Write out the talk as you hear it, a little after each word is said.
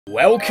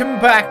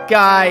Welcome back,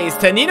 guys,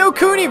 to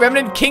Kuni,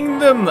 Revenant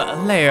Kingdom,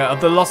 Lair of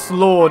the Lost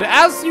Lord,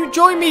 as you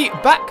join me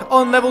back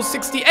on level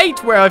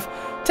 68, where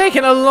I've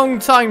taken a long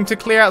time to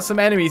clear out some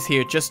enemies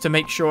here, just to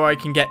make sure I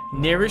can get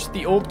nearish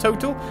the orb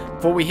total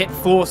before we hit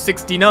floor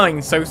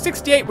 69. So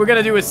 68, we're going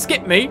to do a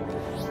skip me.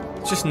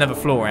 It's just another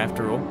floor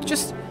after all.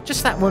 Just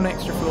that one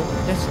extra floor.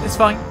 Yes, it's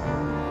fine.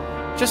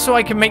 Just so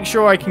I can make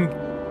sure I can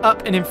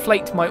up and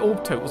inflate my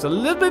orb totals a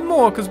little bit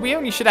more, because we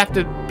only should have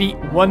to beat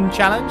one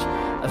challenge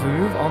as we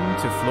move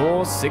on to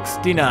floor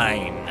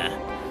 69.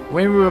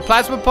 When we were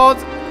plasma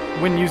pods,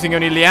 when using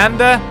only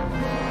Leander,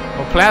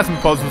 well, plasma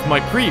pods was my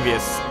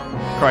previous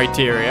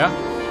criteria.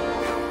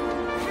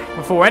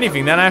 Before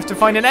anything, then I have to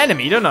find an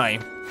enemy, don't I?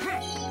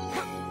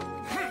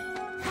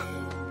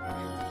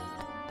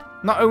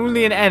 Not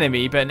only an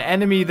enemy, but an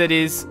enemy that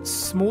is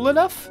small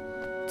enough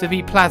to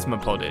be plasma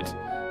podded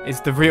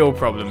is the real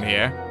problem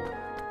here.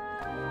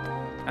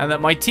 And that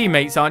my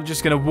teammates aren't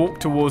just going to walk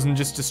towards and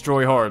just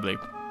destroy horribly.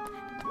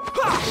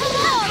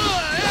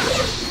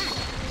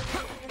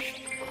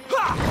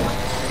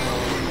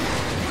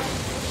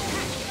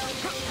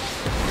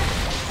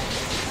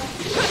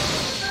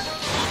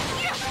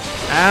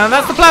 And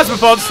that's the plasma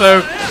pod,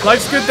 so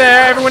life's good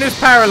there. Everyone is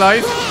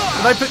paralyzed.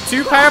 Did I put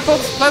two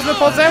plasma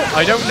pods out?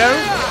 I don't know.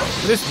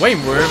 But this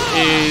Wainworm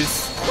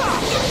is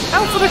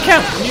out for the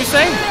count, can you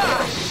say?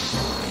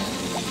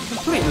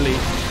 Completely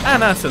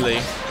and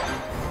utterly.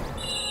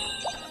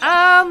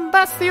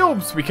 That's the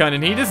orbs we kind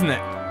of need, isn't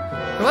it?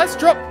 So let's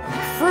drop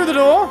through the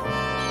door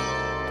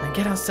and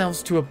get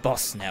ourselves to a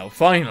boss now,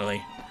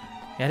 finally.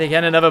 Yet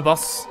again, another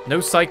boss. No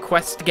side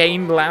quest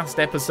gained last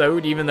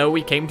episode, even though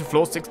we came to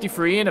floor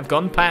 63 and have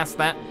gone past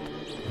that.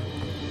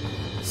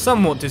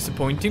 Somewhat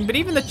disappointing, but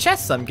even the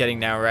chests I'm getting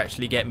now are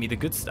actually getting me the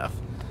good stuff.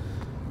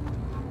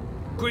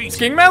 Greetings,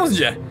 King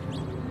Messenger.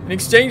 In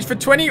exchange for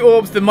 20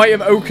 orbs, the Might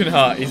of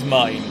Oakenheart is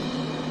mine.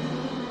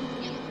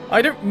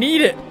 I don't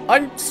need it.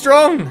 I'm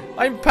strong.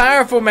 I'm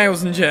powerful,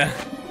 Messenger.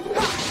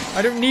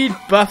 I don't need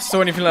buffs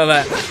or anything like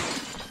that.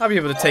 I'll be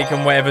able to take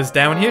on whatever's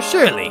down here,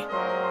 surely.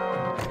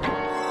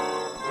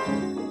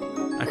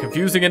 A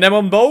confusing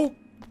anemone bowl,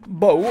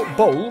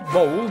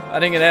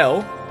 adding an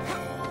L.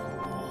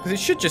 Because it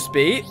should just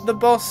be the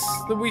boss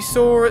that we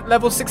saw at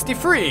level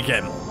 63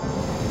 again.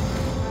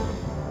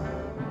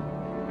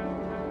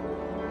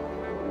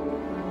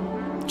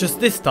 Just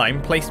this time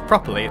placed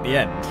properly at the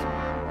end.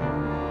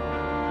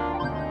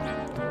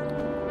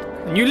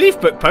 New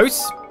leaf book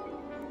posts.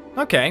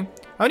 Okay.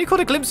 I only caught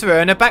a glimpse of her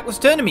and her back was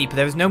turned to me, but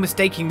there was no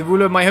mistaking the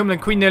ruler of my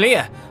homeland, Queen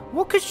Lair.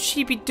 What could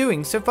she be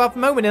doing so far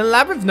from home in a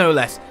labyrinth, no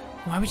less?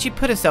 Why would she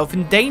put herself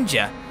in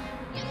danger?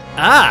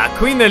 Ah,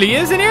 Queen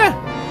Lair's in here?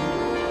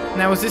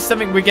 Now, is this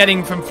something we're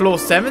getting from floor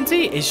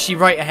 70? Is she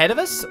right ahead of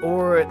us?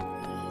 Or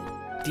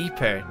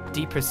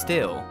deeper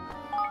still?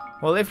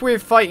 Well, if we're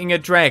fighting a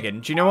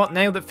dragon, do you know what?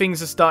 Now that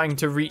things are starting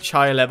to reach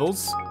higher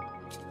levels,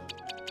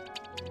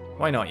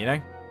 why not, you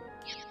know?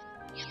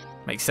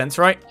 Makes sense,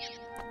 right?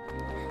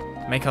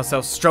 Make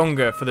ourselves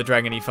stronger for the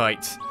dragony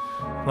fight.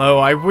 Though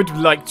I would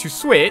like to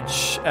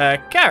switch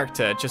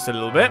character just a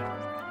little bit.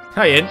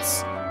 Hey,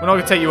 Ints. We're not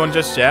going to take you on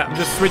just yet. I'm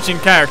just switching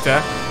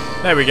character.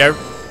 There we go.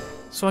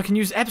 So I can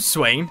use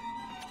Ebswain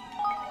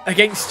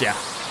against you.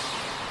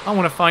 I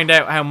want to find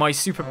out how my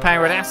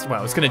superpowered ass...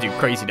 Well, it's going to do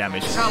crazy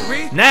damage.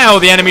 Now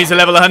the enemies are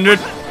level 100.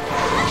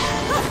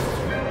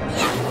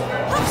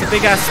 There's a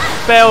big ass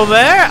spell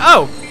there.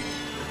 Oh!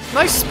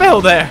 Nice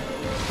spell there,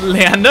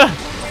 Leander.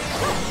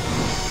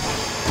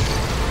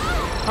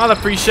 I'll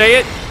appreciate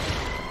it.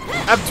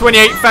 I have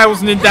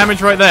 28,000 in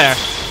damage right there.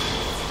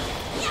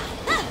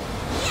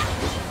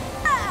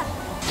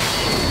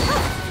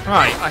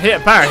 Right, I hit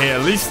a power hit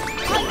at least.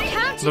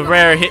 The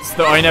rare hits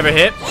that I never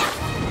hit.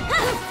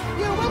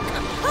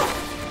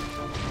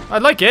 I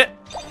like it.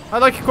 I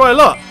like it quite a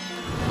lot.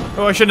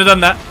 Oh, I shouldn't have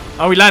done that.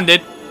 Oh, we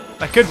landed.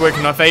 That could work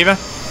in our favour.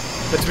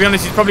 But to be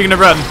honest, he's probably going to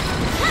run.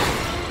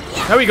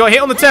 Oh, we got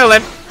hit on the tail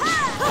then.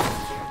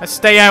 Let's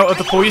stay out of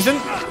the poison.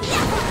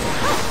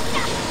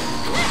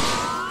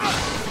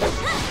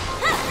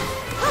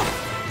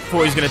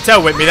 Thought he was going to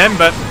tail whip me then,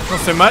 but not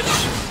so much.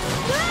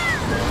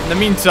 In the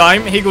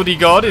meantime, Higgledy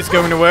God is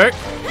going to work.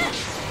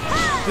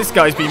 This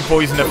guy's been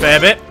poisoned a fair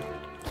bit.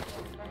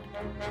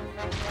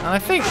 And I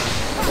think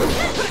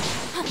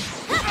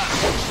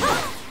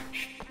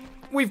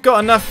we've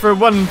got enough for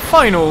one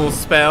final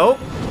spell.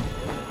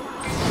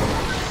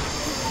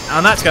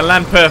 And that's going to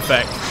land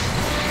perfect.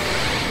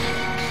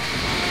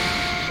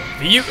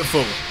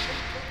 Beautiful.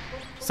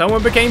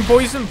 Someone became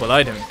poisoned? Well,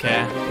 I don't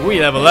care. We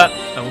level up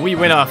and we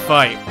win our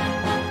fight.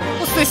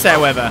 What's this,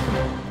 however?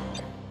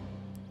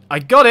 I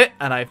got it,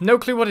 and I have no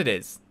clue what it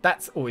is.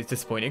 That's always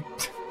disappointing.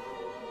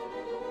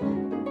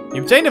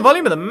 You obtained a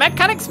volume of the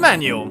Mechanics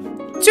Manual.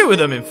 2 of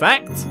them, in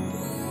fact.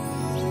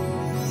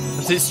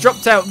 As it's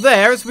dropped out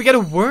there, as we get a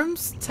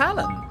Worm's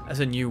Talon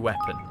as a new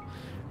weapon.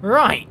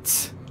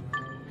 Right.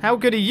 How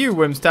good are you,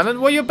 Worm's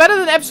Talon? Well, you're better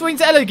than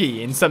Epswain's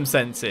Elegy in some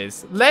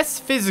senses. Less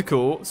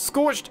physical,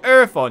 scorched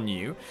earth on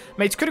you.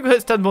 Makes critical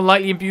hits done more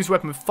lightly, imbues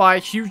weapon with fire,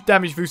 huge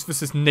damage boost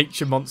versus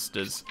nature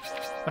monsters.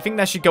 I think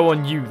that should go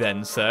on you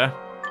then, sir.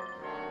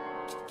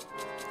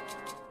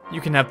 You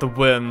can have the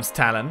Worm's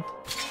Talon.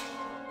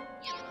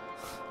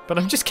 But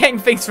I'm just getting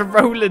things for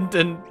Roland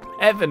and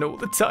Evan all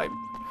the time.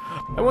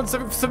 I want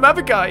something for some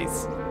other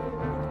guys.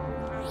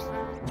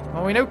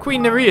 Oh, we know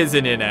Queen Neria's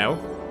in here now.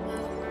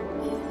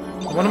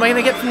 What am I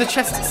going to get from the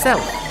chest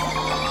itself?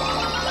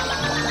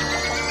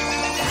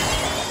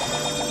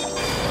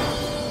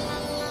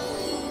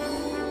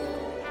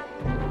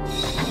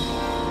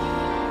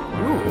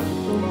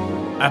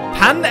 Ooh. A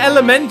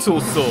pan-elemental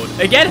sword.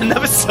 Again,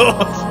 another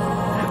sword.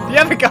 The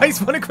other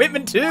guys want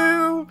equipment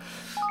too.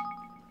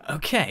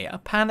 Okay, a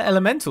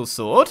pan-elemental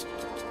sword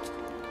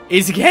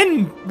is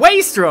again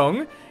way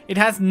strong. It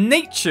has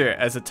nature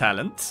as a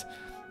talent.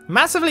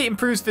 Massively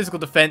improves physical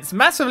defense,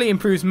 massively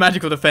improves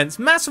magical defense,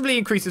 massively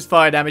increases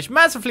fire damage,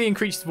 massively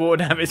increases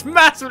water damage,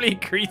 massively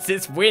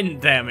increases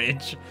wind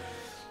damage.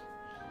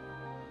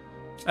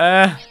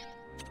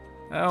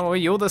 Oh,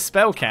 you're the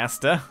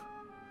spellcaster.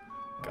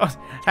 God,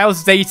 how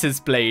Zeta's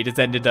blade has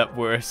ended up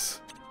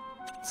worse.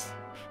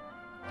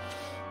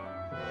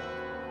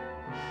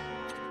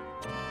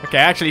 Okay,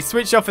 actually,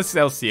 switch off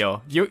Excelsior.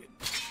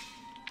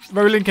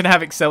 Roland can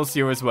have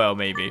Excelsior as well,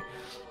 maybe.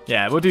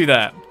 Yeah, we'll do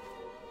that.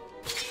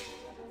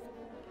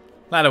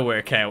 That'll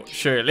work out,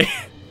 surely.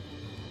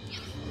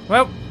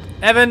 Well,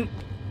 Evan,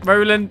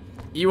 Roland,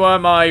 you are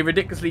my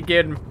ridiculously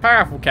geared and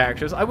powerful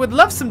characters. I would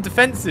love some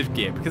defensive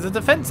gear, because the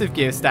defensive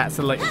gear stats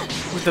are like,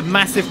 with the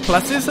massive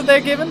pluses that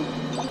they're given,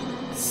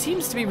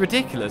 seems to be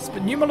ridiculous,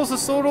 but new models are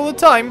soared all the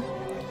time.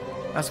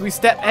 As we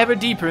step ever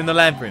deeper in the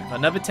labyrinth,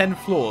 another 10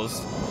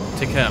 floors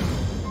to come.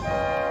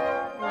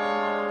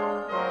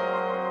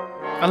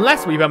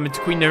 Unless we bump into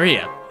Queen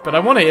Nerea, but I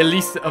want to at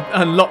least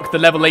unlock the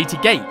level 80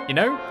 gate, you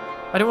know?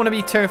 I don't want to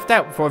be turfed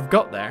out before I've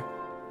got there.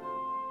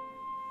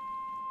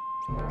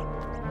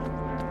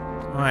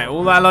 Alright,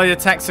 all allied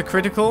attacks are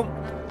critical.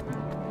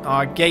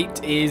 Our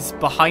gate is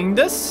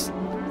behind us.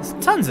 There's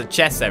tons of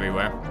chests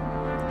everywhere.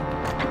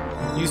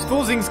 Use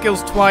full zing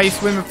skills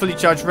twice. Win with fully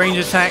charged range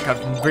attack.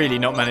 I've really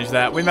not managed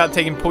that. Win without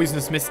taking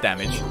poisonous mist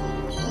damage.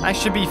 That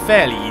should be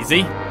fairly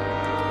easy.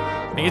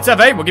 Make it tough,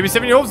 eh? We'll give you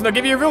 17 orbs and I'll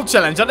give you a real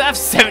challenge. I don't have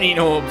 17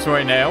 orbs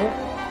right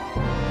now.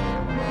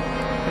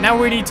 Now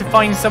we need to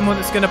find someone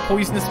that's going to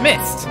poisonous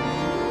mist.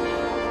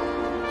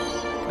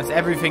 As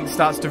everything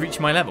starts to reach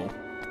my level.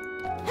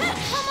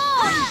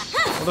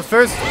 Well, the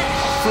first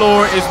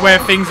floor is where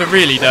things are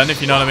really done,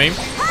 if you know what I mean.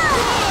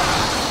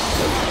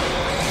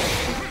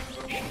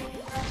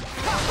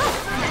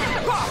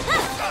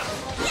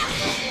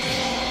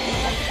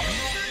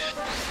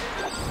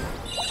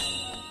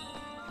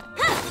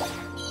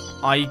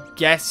 I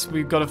guess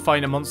we've got to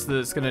find a monster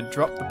that's going to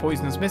drop the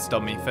poisonous mist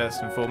on me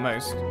first and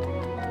foremost.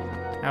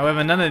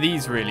 However, none of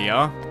these really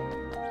are.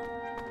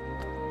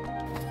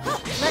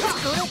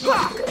 Let's go to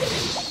work.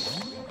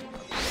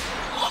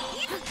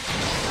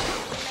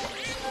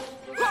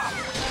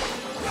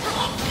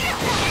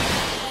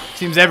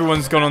 Seems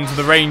everyone's gone onto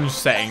the range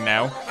setting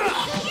now.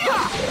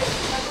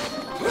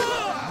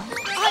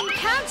 I'm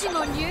counting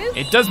on you.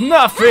 It does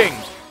nothing!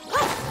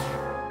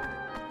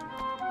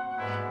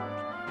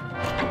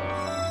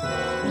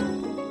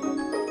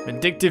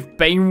 Vindictive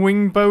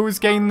Banewing bows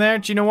gain there.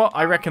 Do you know what?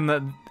 I reckon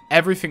that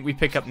everything we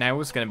pick up now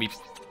is going to be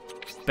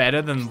better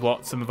than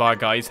what some of our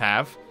guys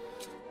have.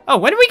 Oh,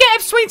 when did we get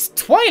Epswain's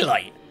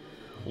Twilight?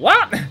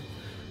 What?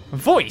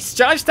 Voice.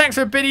 Charge attacks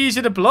are a bit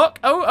easier to block.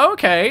 Oh,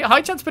 okay.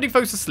 High chance putting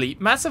foes to sleep.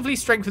 Massively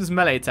strengthens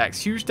melee attacks.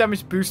 Huge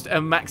damage boost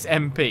and max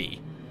MP.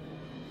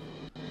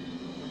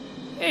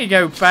 There you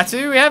go,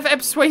 Batu. We have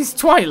Epswain's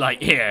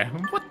Twilight here.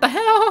 What the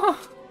hell?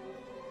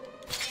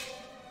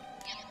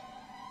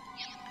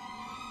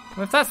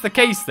 Well, if that's the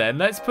case then,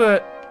 let's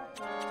put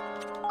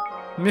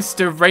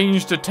Mr.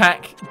 Ranged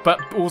Attack,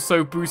 but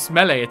also boost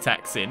melee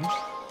attacks in.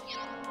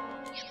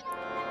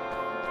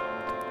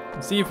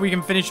 And see if we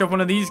can finish off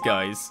one of these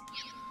guys.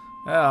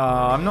 Oh,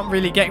 I'm not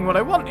really getting what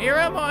I want here,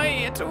 am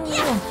I, at all?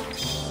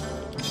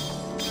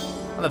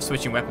 I love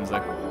switching weapons, though.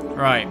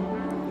 Right.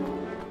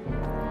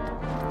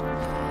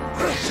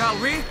 Shall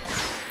we?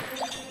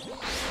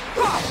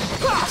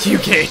 You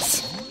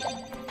kids!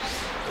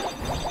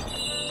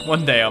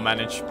 One day I'll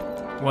manage.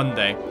 One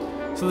day.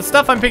 So the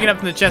stuff I'm picking up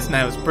from the chest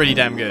now is pretty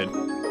damn good.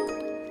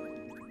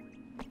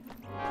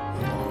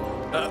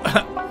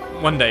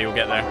 One day you'll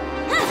get there.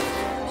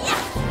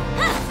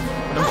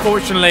 But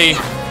unfortunately...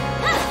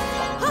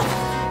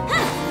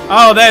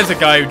 Oh, there's a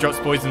guy who drops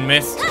poison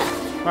mist.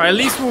 Alright, at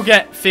least we'll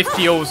get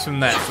 50 orbs from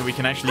that so we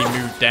can actually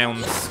move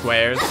down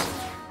squares.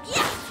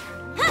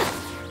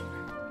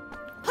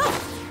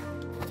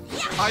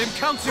 I am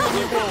counting on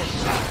you all.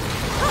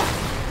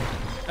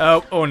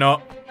 Oh, or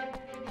not.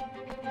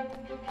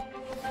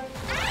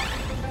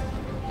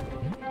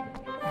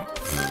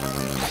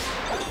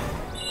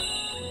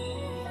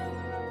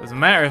 Doesn't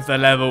matter if they're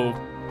level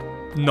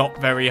not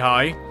very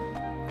high.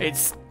 it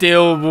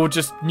still will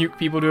just nuke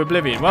people to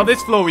oblivion. Well,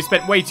 this floor we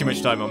spent way too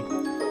much time on.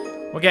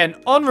 We'll get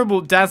an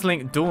honourable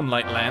dazzling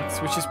dawnlight lance,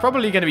 which is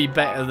probably going to be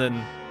better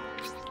than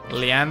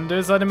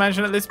Leander's, I'd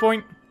imagine, at this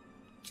point.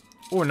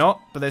 Or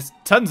not, but there's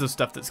tons of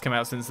stuff that's come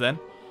out since then.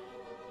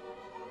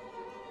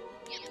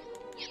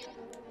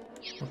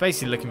 We're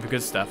basically looking for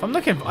good stuff.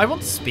 I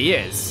want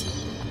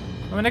spears.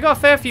 I mean, I got a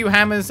fair few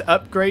hammers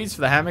upgrades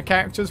for the hammer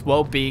characters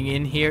while being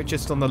in here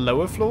just on the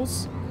lower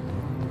floors.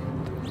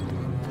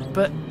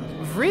 But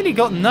I've really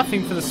got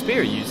nothing for the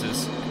spear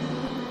users.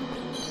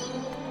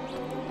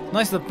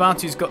 Nice that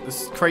Batu's got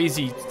this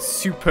crazy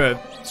super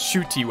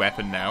shooty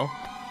weapon now.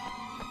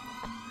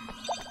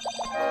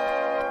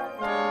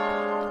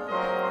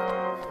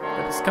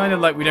 But it's kind of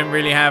like we don't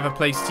really have a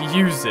place to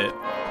use it.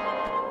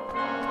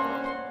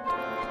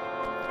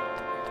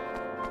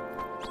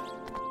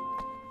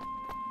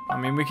 I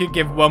mean, we could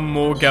give one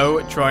more go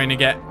at trying to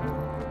get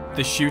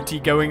the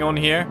shooty going on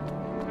here.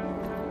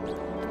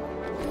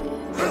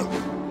 I'll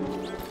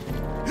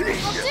do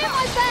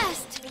my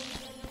best.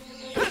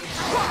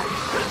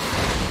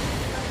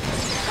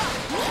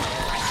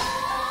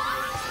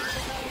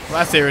 Well,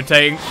 that's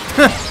irritating.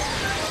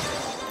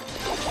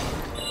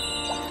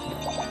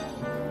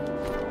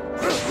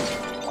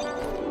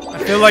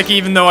 I feel like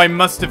even though I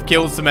must have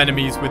killed some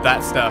enemies with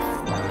that stuff,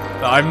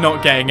 that I'm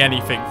not getting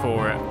anything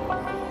for it.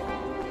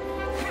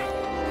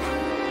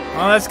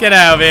 Well, let's get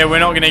out of here. We're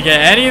not going to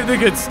get any of the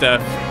good stuff.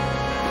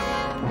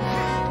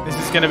 This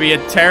is going to be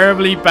a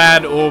terribly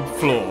bad orb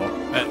floor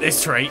at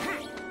this rate.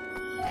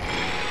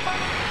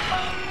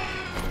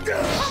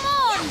 Come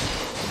on.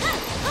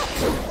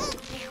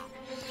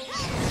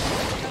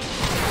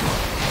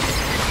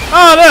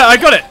 Oh, look, I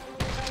got it.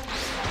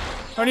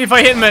 Only if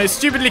I hit him at a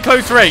stupidly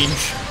close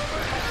range.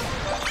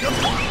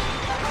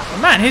 Oh,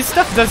 man, his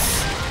stuff does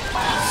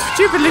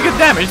stupidly good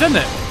damage, doesn't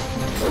it?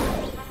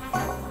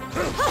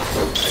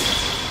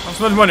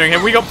 I was wondering,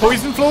 have we got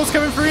poison floors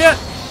coming through yet?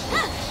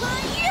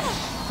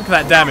 Look at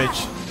that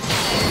damage.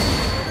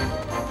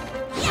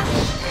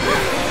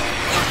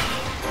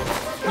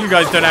 You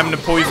guys don't happen to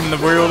poison the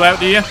world out,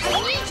 do you?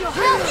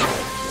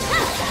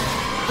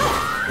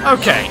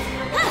 Okay.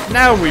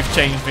 Now we've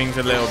changed things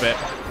a little bit.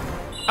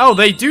 Oh,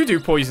 they do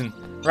poison.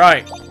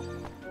 Right.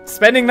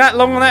 Spending that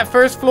long on that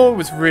first floor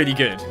was really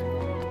good.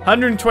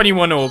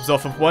 121 orbs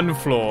off of one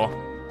floor.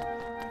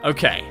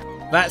 Okay.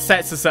 That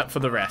sets us up for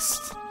the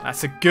rest.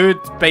 That's a good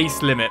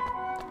base limit.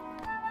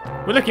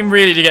 We're looking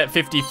really to get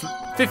 50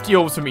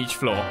 orbs from each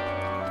floor.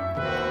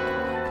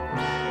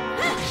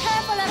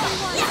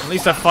 At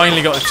least I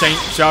finally got a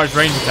charged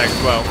range attack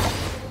as well.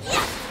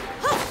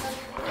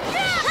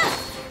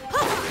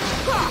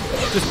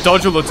 Just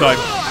dodge all the time.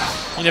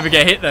 You never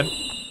get hit then.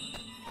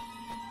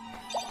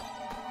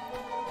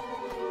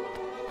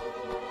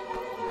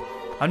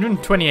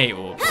 $128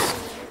 orbs.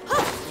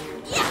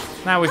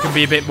 Now we can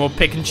be a bit more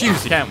pick and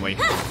choosy, can't we?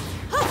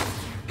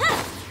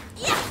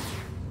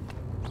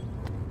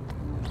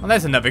 Well,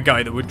 there's another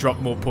guy that would drop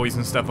more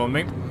poison stuff on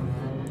me.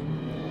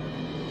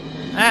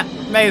 Ah,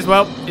 may as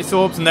well. It's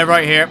orbs and they're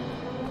right here.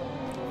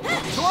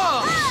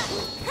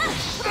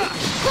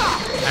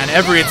 And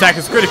every attack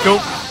is critical.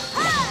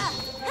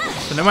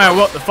 So no matter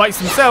what, the fights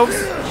themselves,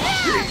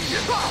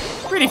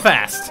 pretty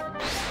fast.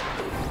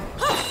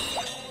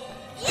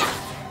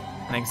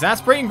 An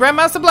exasperating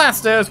Grandmaster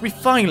Blaster as we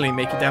finally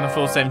make it down to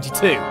floor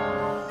 72.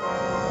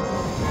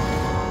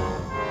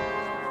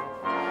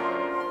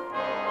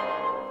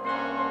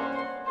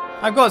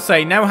 I've got to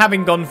say, now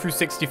having gone through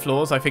 60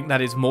 floors, I think that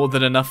is more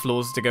than enough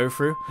floors to go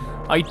through.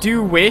 I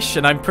do wish,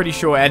 and I'm pretty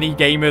sure any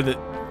gamer that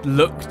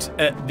looked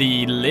at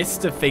the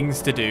list of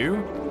things to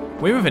do,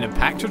 we were in a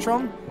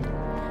Impactotron,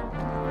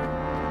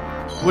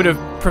 would have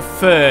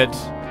preferred,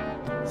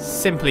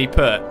 simply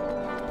put,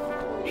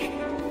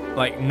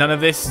 like none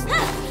of this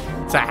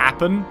to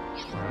happen,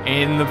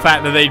 in the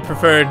fact that they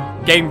preferred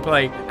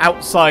gameplay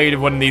outside of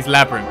one of these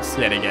labyrinths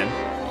yet again.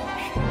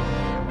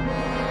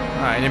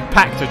 Alright, an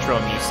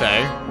Impactotron, you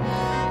say?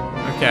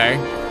 Okay.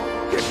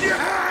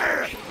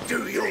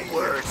 Do your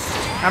worst.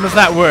 How does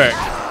that work?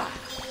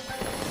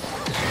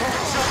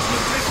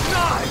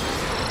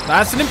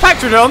 That's an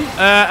Impactotron,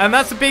 and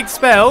that's a big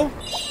spell.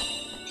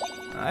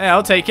 Yeah,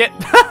 I'll take it.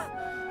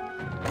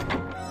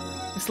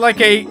 It's like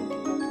a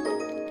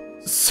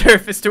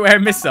surface-to-air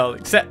missile,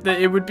 except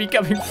that it would be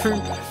coming through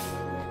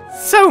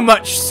so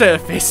much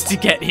surface to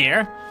get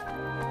here.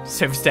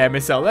 Surface-to-air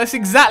missile. That's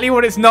exactly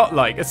what it's not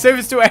like. A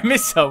surface-to-air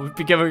missile would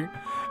be going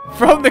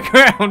from the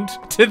ground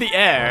to the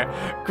air.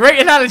 Great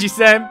analogy,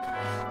 Sam.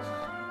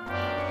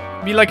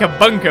 Be like a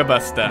bunker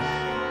buster,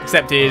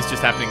 except it is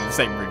just happening in the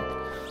same room.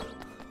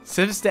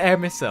 Surface-to-air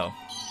missile.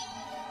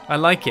 I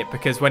like it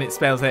because when it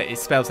spells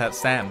out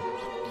Sam.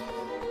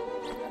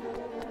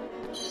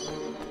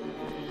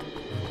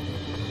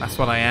 That's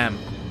what I am.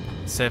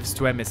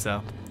 Surface-to-air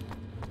missile.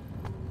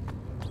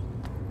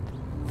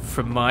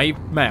 From my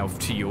mouth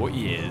to your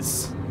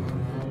ears.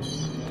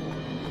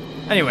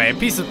 Anyway, a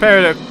piece of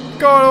paradox.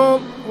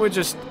 We'll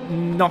just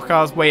knock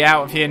our way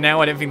out of here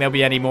now. I don't think there'll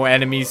be any more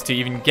enemies to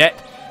even get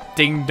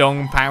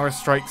ding-dong power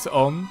strikes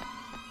on.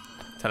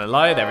 Tell a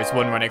lie, there is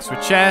one right next to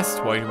a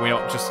chest. Why do we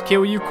not just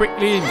kill you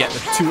quickly and get the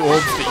 2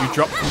 orbs that you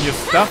drop from your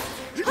stuff?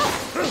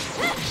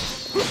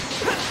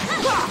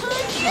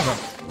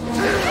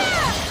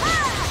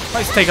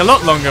 Might take a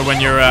lot longer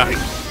when you're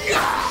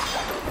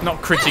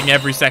not critting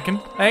every second,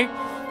 eh?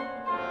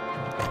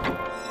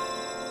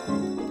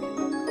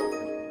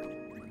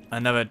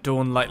 Another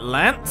Dawnlight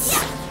Lance.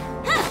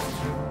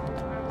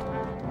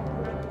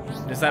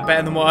 Is that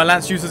better than what our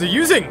lance users are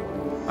using?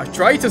 I've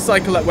tried to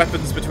cycle up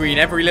weapons between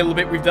every little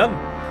bit we've done.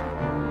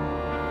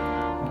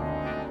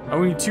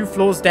 Only 2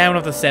 floors down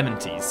of the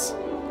 70s. Do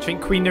you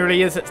think Queen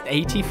Neria's at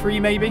 83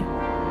 maybe? I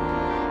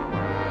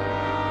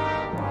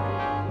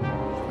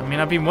mean,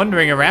 I've been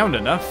wandering around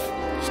enough.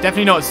 She's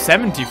definitely not at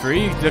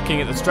 73,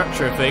 looking at the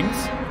structure of things.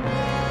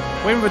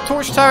 Win with a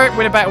torch turret,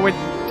 win a battle with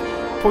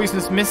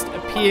poisonous mist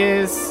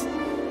appears.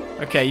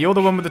 Okay, you're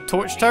the one with the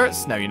torch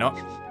turrets? No, you're not.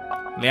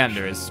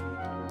 Leander is.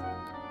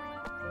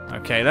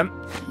 Okay, then.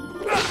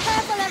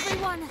 Careful,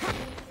 everyone.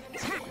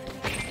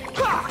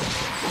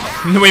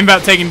 Knowing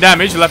about taking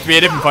damage, it'll have to be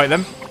a different fight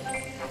then.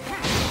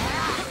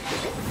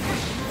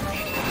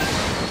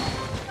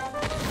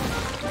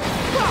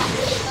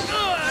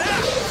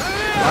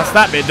 That's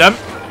that bit done.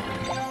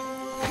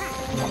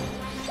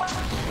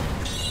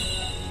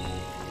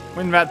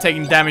 When about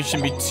taking damage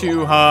shouldn't be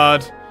too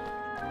hard.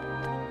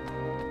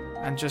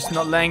 And just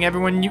not letting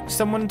everyone nuke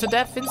someone to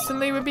death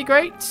instantly would be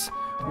great.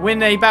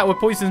 When a battle with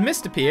poisonous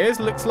mist appears,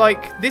 looks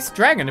like this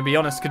dragon, to be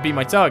honest, could be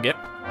my target.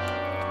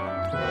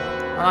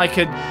 And I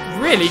could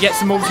really get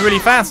some orbs really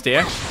fast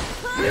here.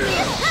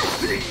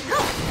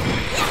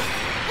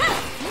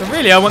 So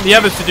really, I want the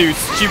others to do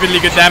stupidly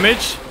good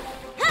damage.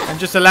 And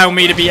just allow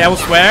me to be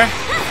elsewhere.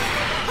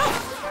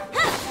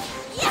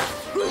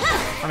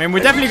 I mean,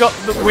 we've definitely got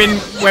the win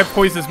where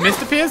poisonous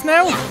mist appears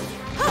now.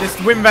 It's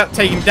the win without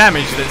taking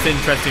damage that's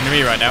interesting to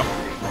me right now.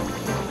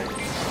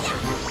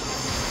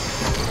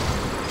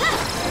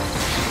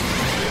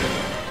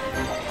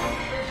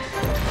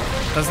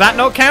 Does that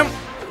not count?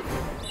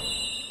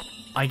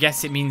 I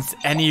guess it means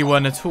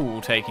anyone at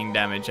all taking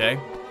damage, eh?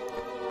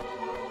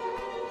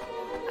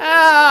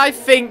 I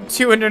think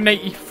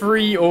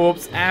 283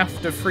 orbs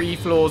after 3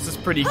 floors is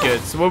pretty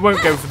good, so we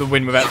won't go for the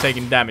win without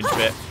taking damage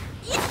bit.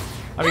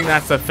 I think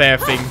that's a fair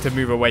thing to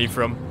move away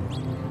from.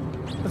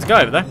 Let's go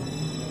over there.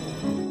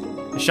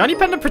 A shiny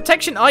pendant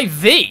protection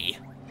IV.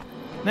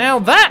 Now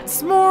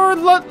that's more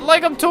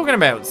like I'm talking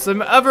about.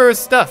 Some other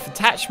stuff,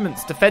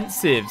 attachments,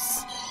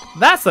 defensives.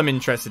 That's I'm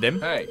interested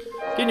in. Hey.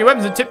 Getting your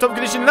weapons in tip-top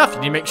condition enough.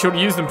 You need to make sure to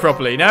use them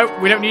properly. No,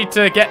 we don't need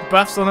to get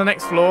buffs on the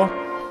next floor.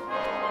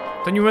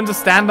 Don't you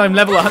understand I'm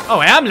level 100? Oh,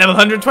 I am level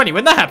 120.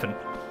 When did that happen?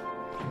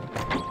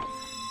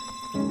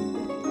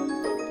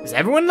 Is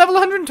everyone level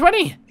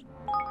 120?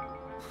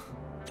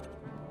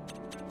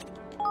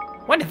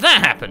 When did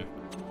that happen?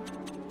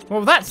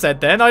 Well, that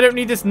said then, I don't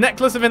need this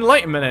necklace of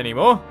enlightenment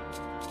anymore.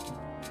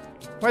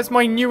 Where's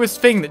my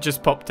newest thing that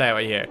just popped out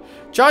here?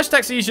 Charge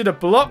attacks are easier to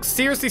block,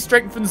 seriously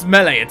strengthens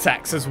melee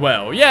attacks as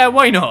well. Yeah,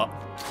 why not?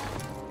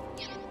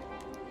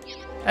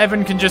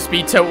 Evan can just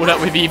be totaled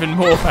up with even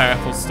more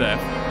powerful stuff.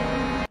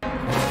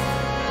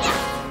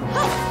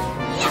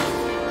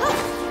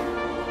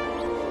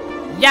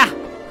 Yeah!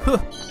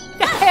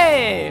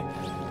 Yay!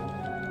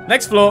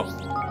 Next floor.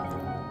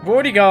 We've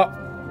already got,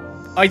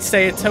 I'd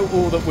say, a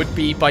total that would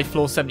be by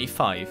floor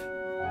 75.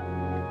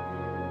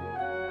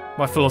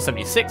 By floor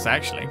 76,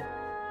 actually.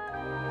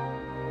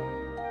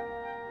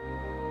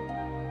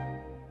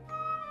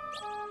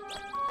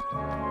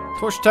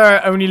 Torch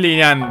turret, only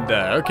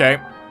Leander. Okay.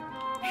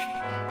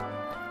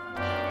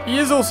 He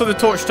is also the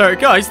torch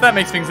turret guy, so that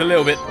makes things a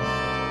little bit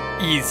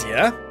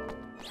easier.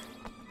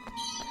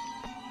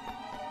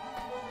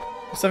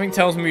 Something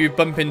tells me we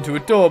bump into a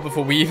door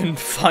before we even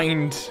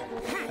find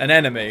an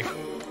enemy.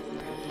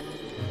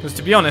 Because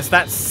to be honest,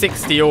 that's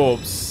 60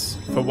 orbs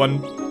for one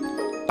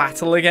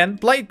battle again.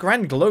 Blade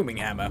Grand Gloaming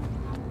Hammer.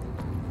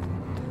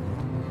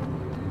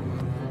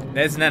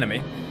 There's an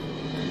enemy.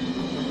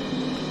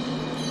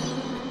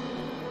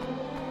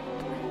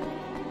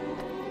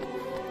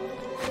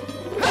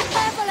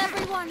 Careful,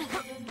 everyone.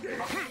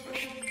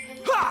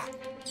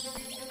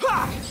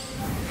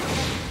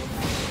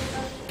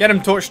 Get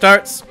him, torch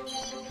turrets.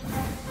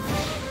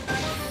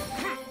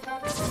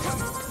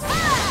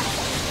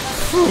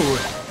 Ooh,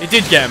 it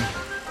did get him.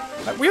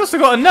 We also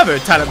got another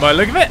talent by the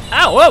look of it.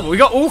 Oh, well, we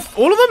got all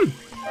of them.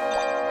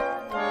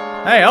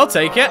 Hey, I'll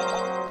take it.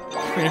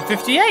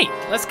 358.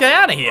 Let's get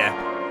out of here.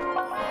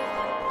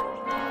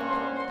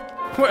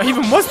 What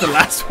even was the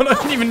last one? I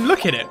didn't even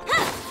look at it.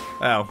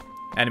 Oh,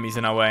 enemies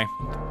in our way.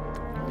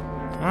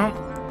 Well,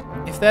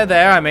 if they're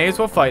there, I may as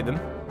well fight them.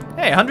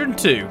 Hey,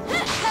 102.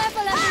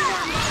 Careful,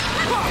 everyone.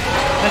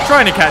 They're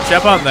trying to catch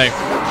up, aren't they?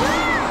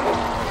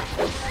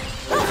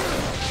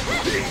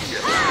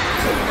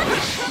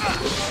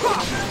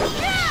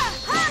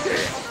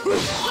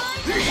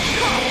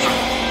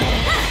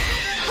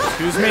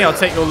 Excuse me, I'll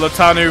take your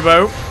Latanu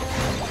bow.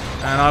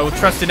 And I will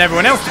trust in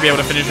everyone else to be able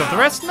to finish off the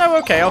rest. No,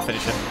 okay, I'll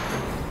finish it.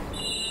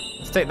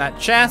 Let's take that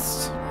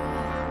chest.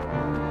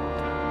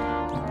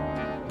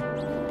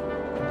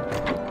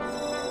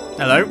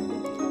 Hello.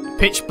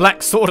 Pitch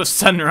black sword of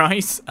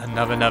sunrise.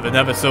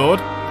 Another sword.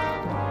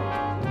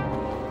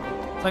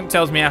 Something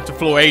tells me after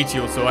floor 80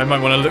 or so, I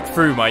might want to look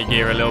through my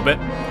gear a little bit.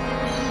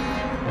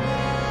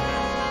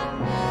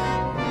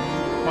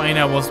 Find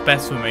out what's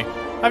best for me.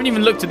 I haven't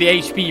even looked at the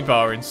HP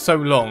bar in so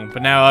long,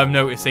 but now I'm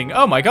noticing,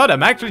 oh my god,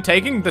 I'm actually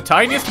taking the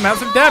tiniest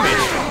amounts of damage.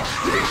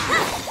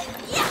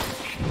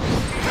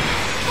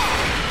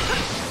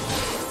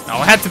 Oh,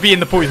 I had to be in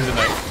the poison zone.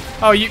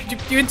 Oh, you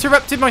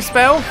interrupted my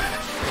spell?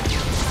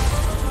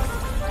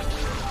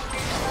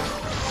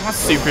 That's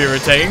super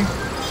irritating.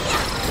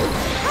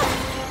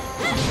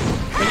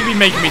 Why you be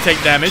making me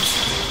take damage?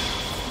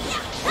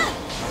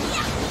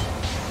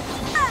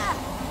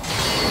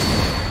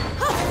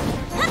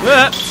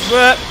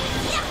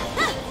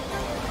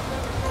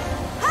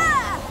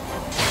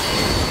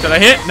 Did I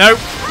hit? No.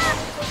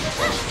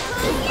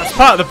 That's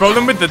part of the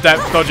problem with the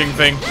dodging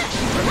thing.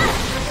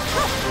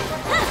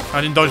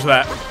 I didn't dodge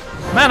that.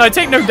 Man, I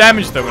take no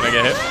damage though when I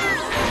get hit.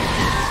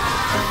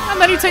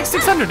 And then he takes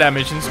 600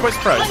 damage and is quite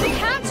surprised. I'm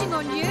counting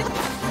on you.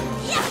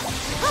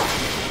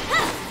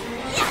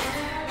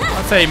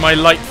 I'll say, my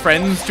light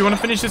friends, do you want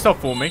to finish this off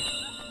for me?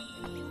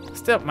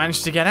 Still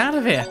managed to get out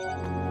of here.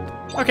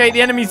 Okay,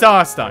 the enemies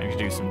are starting to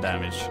do some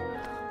damage.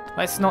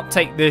 Let's not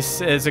take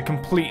this as a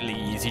completely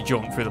easy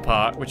jaunt through the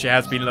part, which it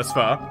has been thus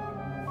far.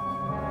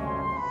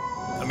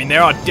 I mean,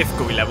 there are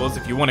difficulty levels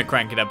if you want to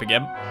crank it up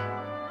again.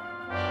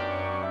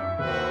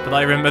 But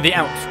I remember the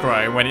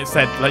outcry when it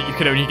said, like, you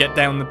could only get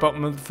down the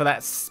bottom for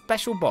that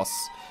special boss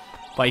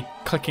by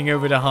clicking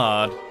over to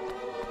hard.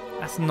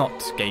 That's not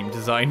game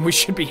design, which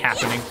should be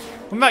happening.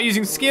 Without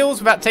using skills,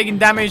 without taking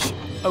damage,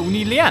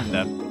 only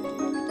Leander.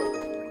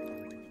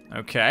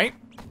 Okay.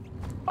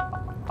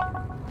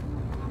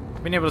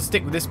 Been able to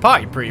stick with this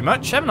party pretty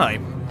much, haven't I?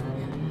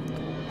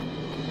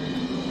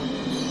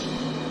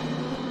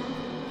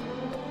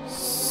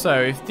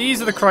 So, if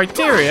these are the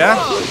criteria...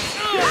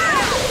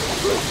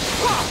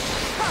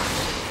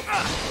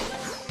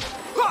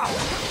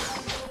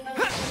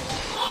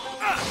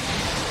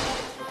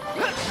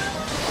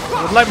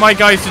 I would like my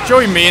guys to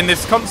join me in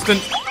this constant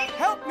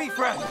Help me,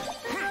 friend.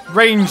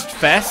 ranged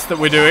fest that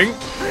we're doing.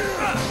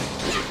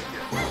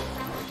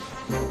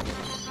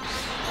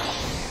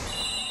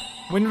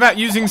 Win without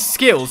using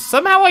skills.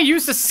 Somehow I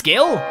used a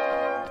skill?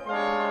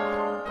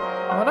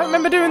 I don't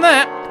remember doing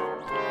that.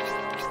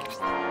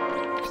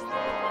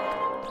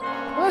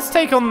 Well, let's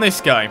take on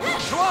this guy.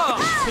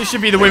 This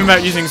should be the win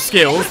without using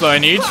skills that I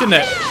need,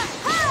 shouldn't it?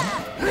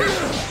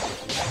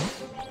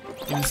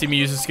 Didn't see me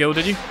use a skill,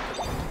 did you?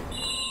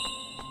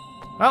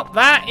 Well,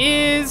 that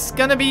is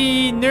gonna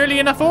be nearly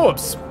enough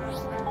orbs.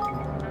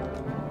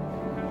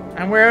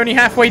 And we're only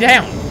halfway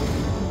down.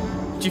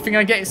 Do you think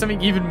I get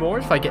something even more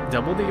if I get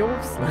double the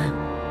orbs?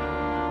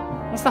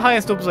 What's the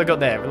highest orbs I got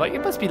there? Like,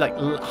 it must be like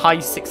high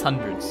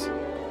 600s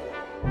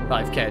that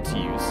I've cared to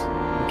use.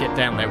 Or get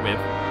down there with.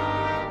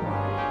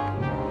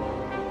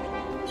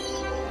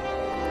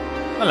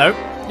 Hello,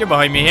 you're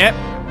behind me here.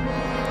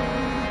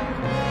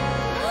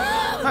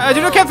 I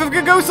do not care for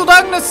ghosts or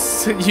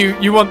darkness.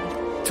 You want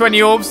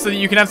 20 orbs so that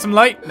you can have some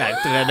light? No.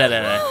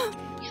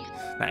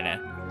 No.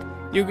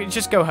 You can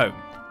just go home.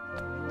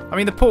 I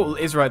mean, the portal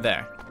is right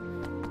there.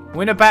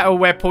 Win a battle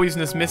where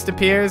poisonous mist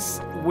appears.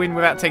 Win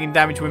without taking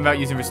damage. Win without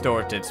using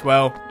restoratives.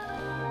 Well,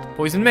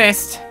 poison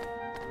mist.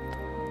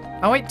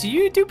 Oh wait, do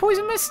you do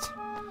poison mist?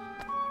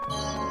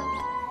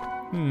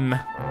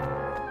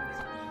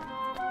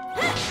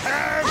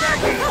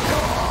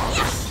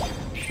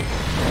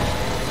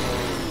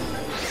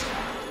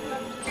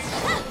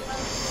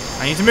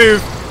 I need to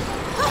move.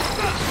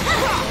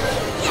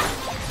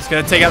 It's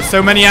gonna take out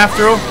so many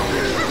after all.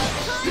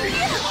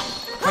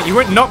 Wait, you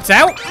weren't knocked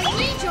out?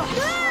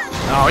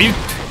 Oh, you...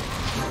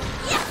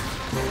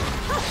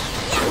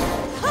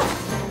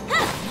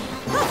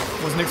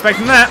 Wasn't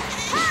expecting that.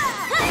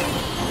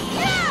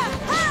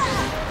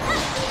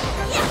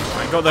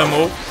 I got them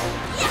all.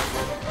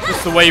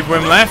 Just the wave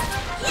worm left.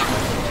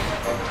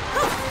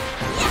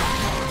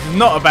 This is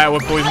not about where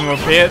poison will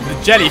appear.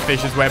 The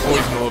jellyfish is where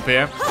poison will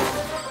appear.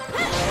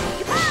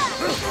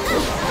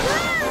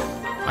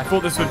 I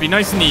thought this would be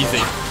nice and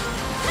easy.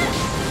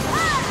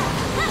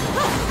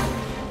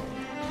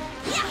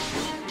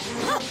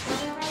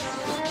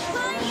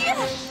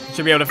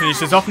 Should be able to finish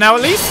this off now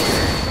at least.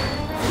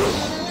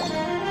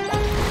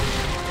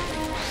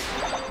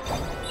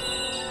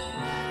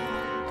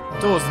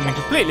 Doors in the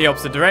completely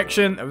opposite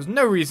direction. There was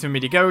no reason for me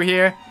to go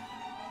here.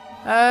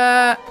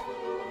 I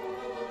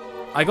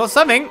got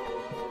something.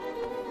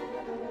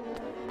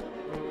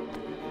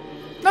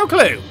 No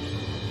clue.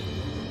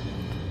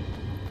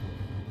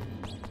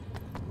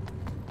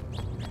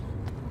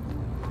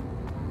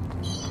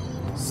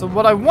 So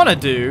what I want to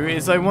do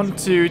is I want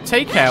to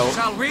take out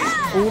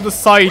all the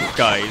side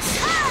guys.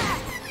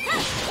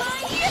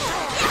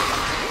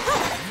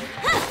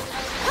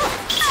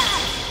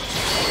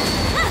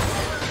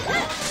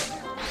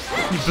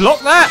 You block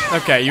that?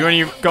 Okay, you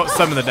only got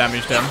some of the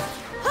damage done.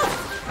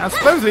 Now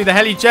supposedly the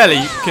Heli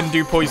Jelly can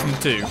do poison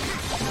too.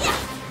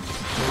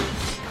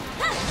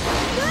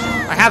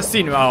 I have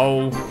seen...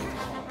 Oh.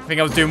 I think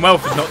I was doing well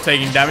for not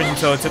taking damage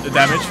until I took the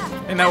damage.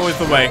 And that was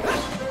the way.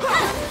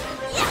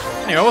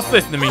 Anyway, what's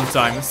this in the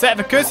meantime? A set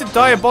of accursed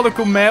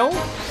diabolical mail.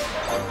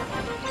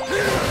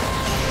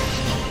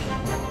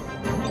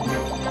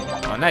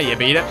 Oh, now you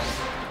beat it.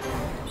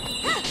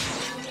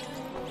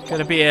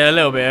 Gonna be a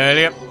little bit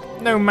earlier.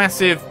 No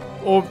massive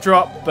orb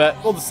drop, but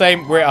all the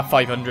same, we're at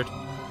 500.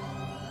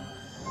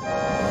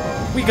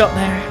 We got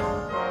there.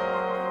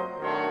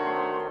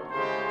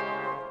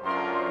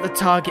 The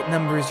target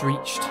number is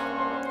reached.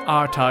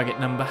 Our target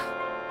number.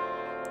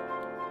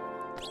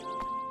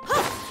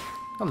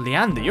 Oh,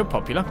 Leander, you're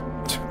popular.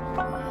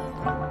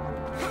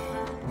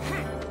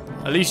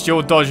 At least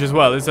your dodge as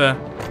well is a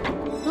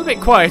little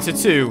bit quieter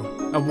too.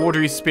 A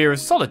watery spear of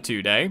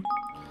solitude, eh?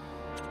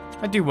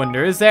 I do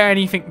wonder, is there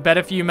anything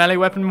better for you melee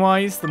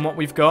weapon-wise than what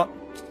we've got?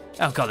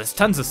 Oh god, there's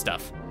tons of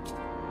stuff.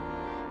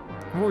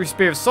 Watery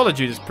spear of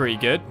solitude is pretty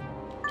good.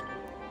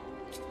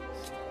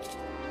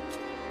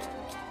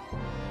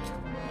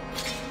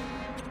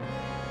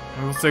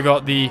 We've also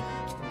got the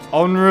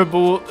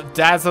honourable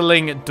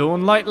dazzling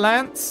dawnlight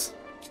lance.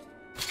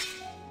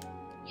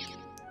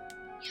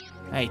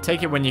 Hey,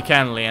 take it when you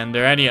can,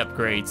 Leander. Any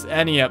upgrades?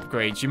 Any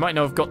upgrades? You might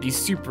not have got these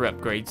super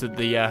upgrades that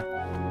the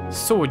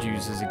sword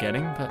users are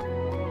getting, but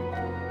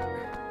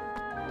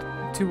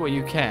do what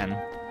you can.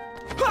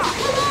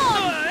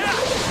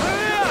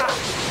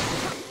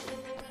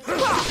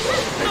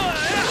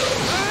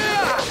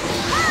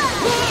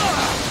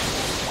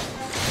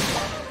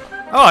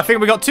 Oh, I think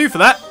we got 2 for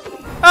that.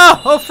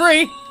 Oh,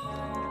 3.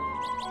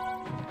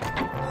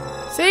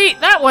 See,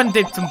 that one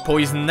did some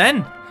poison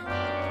then.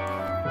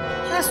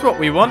 That's what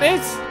we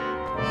wanted.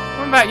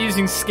 What about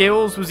using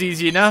skills was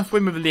easy enough.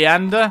 Win with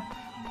Leander.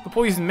 The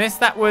poison mist,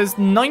 that was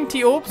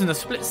 90 orbs in a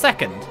split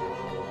second.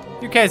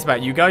 Who cares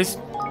about you guys?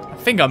 I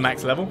think I'm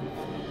max level.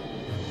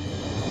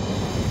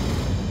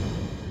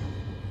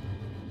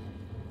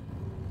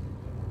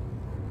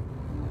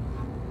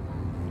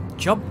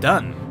 Job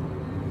done.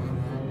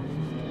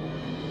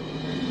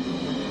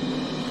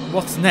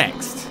 What's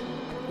next?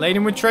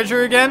 Laden with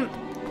treasure again?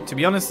 To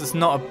be honest, it's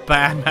not a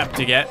bad map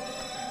to get.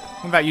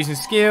 What about using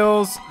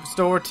skills,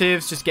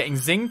 restoratives, just getting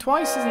zinged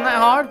twice? Isn't that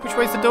hard? Which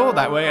way's the door?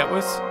 That way,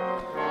 upwards.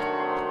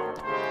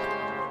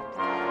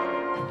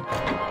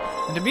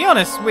 And to be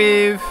honest,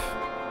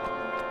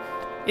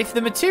 if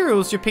the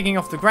materials you're picking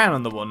off the ground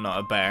on the whatnot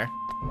are bare,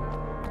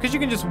 because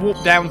you can just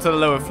walk down to the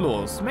lower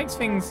floors, it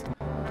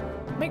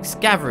makes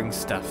gathering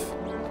stuff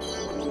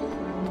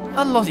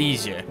a lot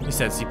easier, he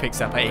says he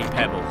picks up a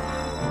pebble.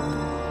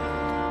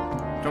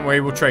 Don't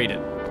worry, we'll trade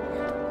it.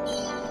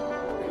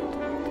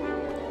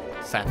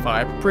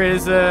 Sapphire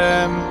prism.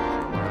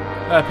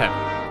 A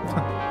pebble.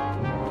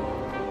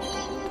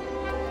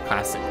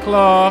 Classic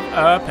cloth.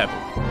 A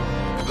pebble.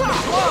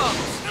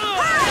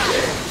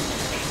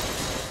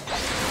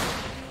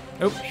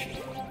 Oh.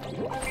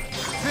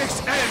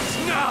 This ends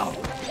now.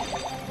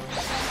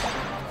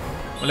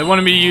 Well, they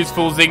wanted me to use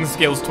full zing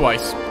skills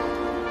twice.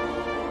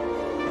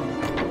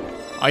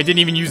 I didn't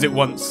even use it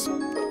once.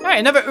 Alright,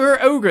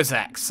 another Ogre's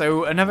Axe.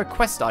 So, another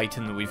quest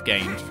item that we've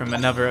gained from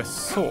another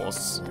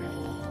source.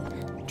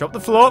 Drop the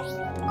floor.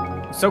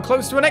 So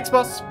close to an next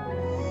boss.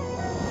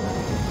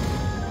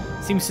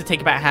 Seems to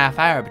take about a half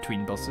hour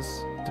between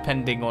bosses,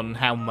 depending on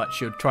how much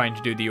you're trying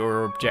to do the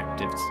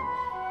Orbjectives.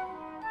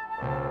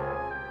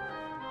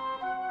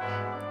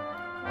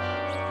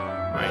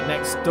 Right,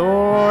 next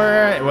door.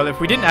 Well,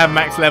 if we didn't have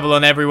max level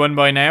on everyone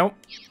by now,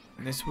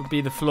 this would be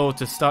the floor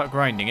to start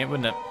grinding it,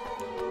 wouldn't it?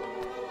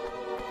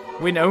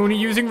 We're only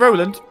using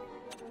Roland.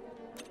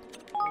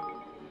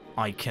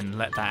 I can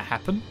let that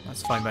happen.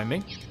 That's fine by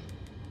me.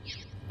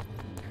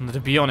 And to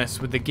be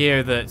honest, with the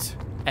gear that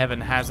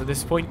Evan has at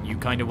this point, you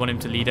kind of want him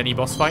to lead any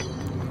boss fight.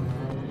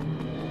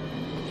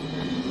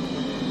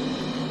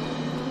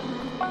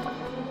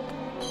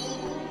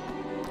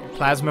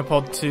 Plasma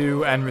Pod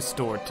 2 and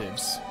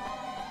Restoratives.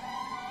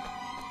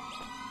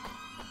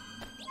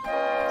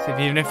 See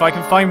even if I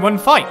can find one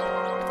fight.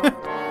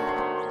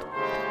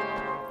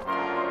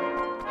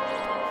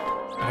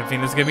 I don't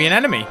think there's going to be an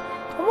enemy.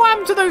 What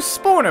happened to those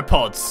spawner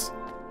pods?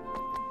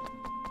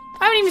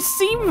 I haven't even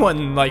seen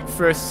one, like,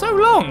 for so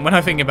long when I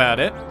think about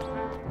it.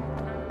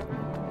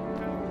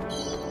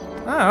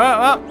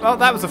 Oh, well,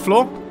 that was a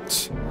flaw.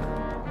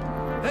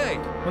 Hey!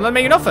 Well, I'll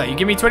make an offer. You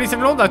give me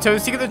 27 gold, I'll tell you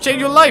the secret to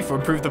change your life, or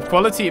improve the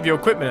quality of your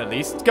equipment at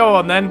least. Go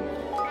on, then.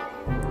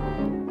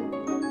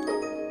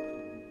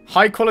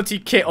 High quality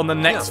kit on the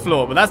next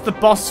floor, but that's the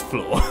boss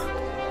floor.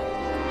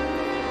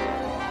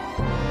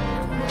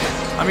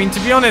 I mean, to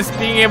be honest,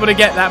 being able to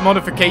get that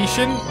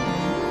modification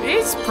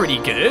is pretty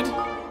good.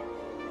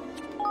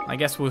 I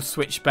guess we'll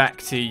switch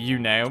back to you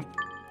now.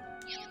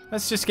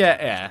 Let's just get,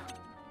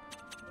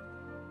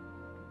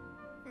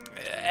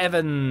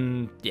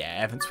 Evan,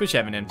 switch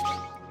Evan in.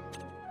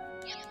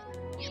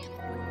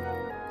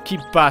 Keep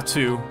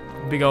Batu,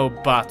 big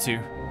old Batu.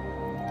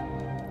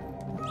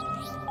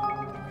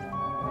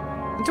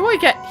 Do I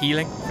get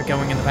healing for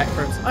going in the back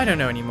roads? I don't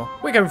know anymore.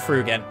 We're going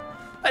through again.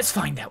 Let's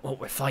find out what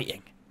we're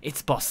fighting.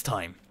 It's boss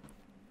time.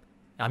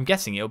 I'm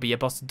guessing it'll be a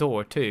boss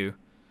door too.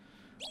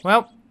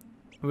 Well,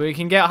 we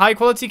can get a high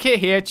quality kit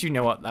here. Do you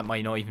know what? That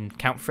might not even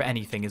count for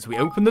anything as we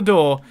open the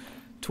door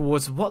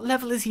towards what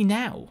level is he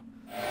now?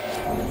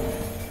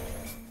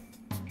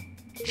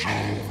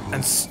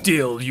 And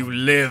still you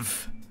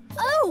live.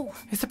 Oh!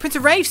 It's the Prince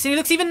of Wraith, and he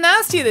looks even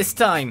nastier this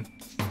time.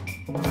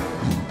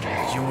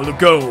 You will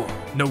go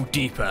no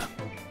deeper.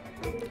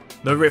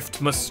 The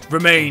rift must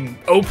remain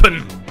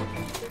open.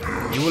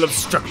 You will have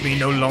struck me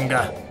no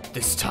longer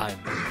this time.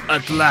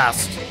 At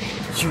last,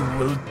 you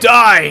will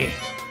die.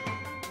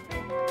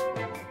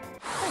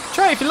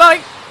 Try if you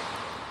like.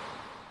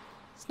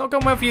 It's not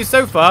gone well for you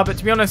so far, but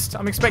to be honest,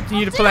 I'm expecting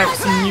you to pull out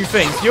some new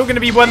things. You're going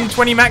to be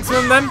 120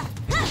 maximum then?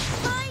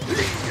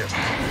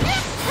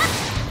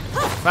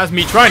 That's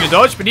me trying to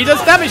dodge, but he does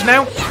damage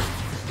now.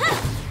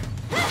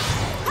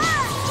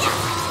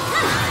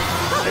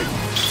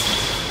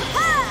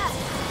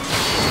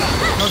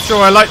 Not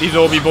sure I like these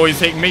Orby boys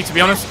hitting me, to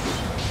be honest.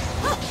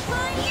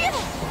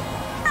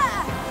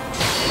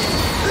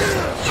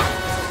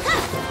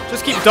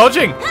 Just keep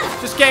dodging.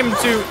 Just get him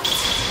to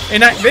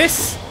enact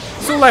this.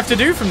 That's all I have to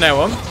do from now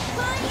on.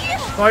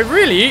 I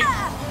really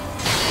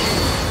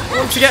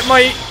want to get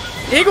my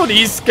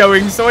Higgledies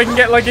going so I can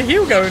get like a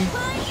heal going.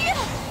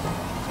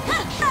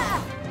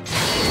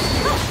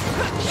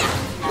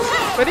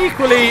 But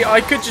equally,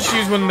 I could just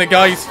use one of the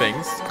guy's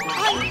things.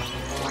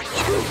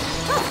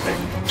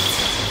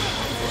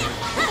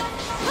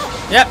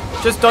 Yep,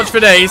 just dodge for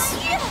days.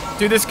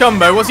 Do this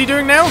combo. What's he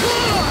doing now?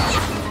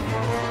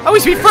 Oh,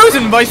 he's been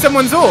frozen by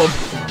someone's orb.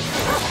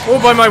 Or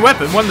by my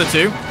weapon, one of the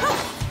two.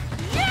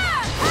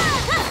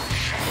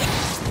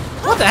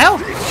 What the hell?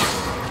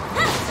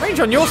 Range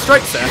on your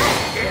strike, sir.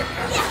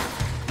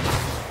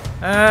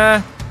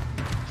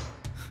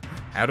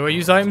 How do I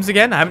use items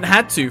again? I haven't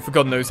had to for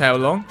God knows how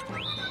long.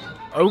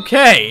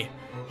 Okay.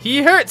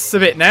 He hurts a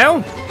bit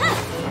now.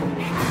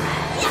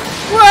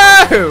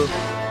 Whoa!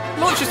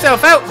 Launch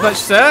yourself out much,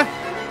 sir.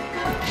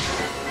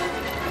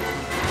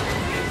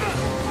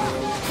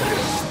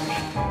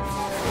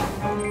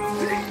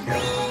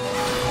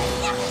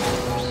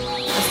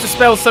 Let's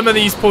dispel some of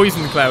these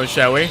poison clouds,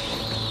 shall we?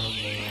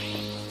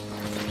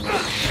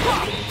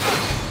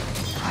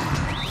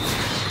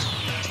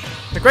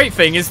 The great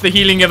thing is the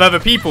healing of other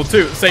people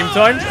too at the same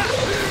time.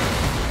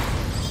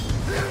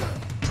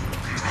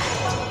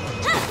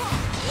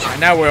 Right,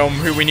 now we're on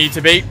who we need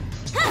to beat.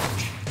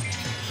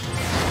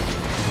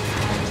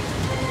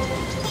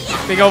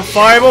 Big old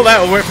fireball,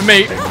 that'll work for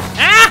me.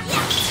 Ah!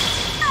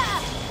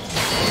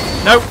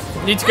 Nope,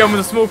 need to go in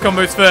with the small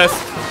combos first.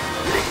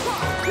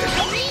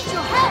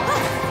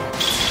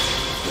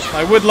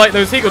 I would like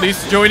those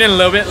Higgledies to join in a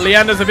little bit.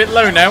 Leander's a bit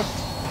low now.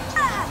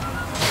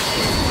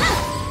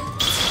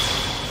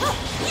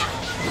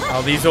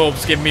 Oh, these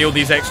orbs give me all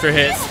these extra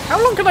hits.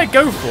 How long can I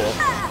go for?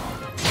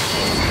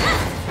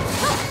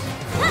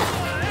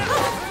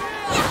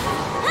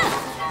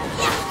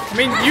 I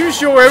mean,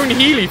 use your own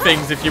healy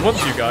things if you want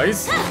to,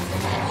 guys.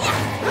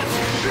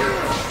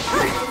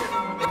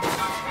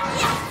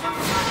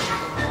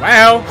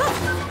 Wow.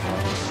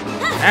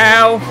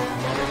 Ow.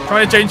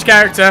 Trying to change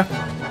character.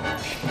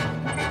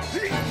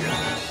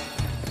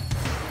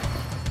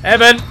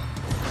 Evan.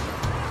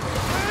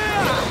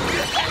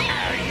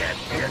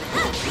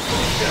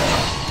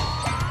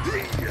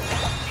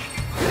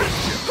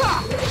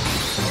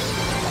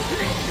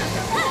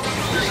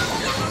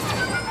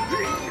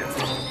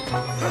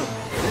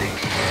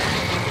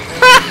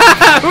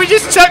 We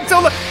just chucked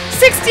all the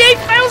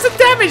 68,000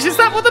 damage. Is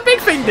that what the big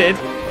thing did?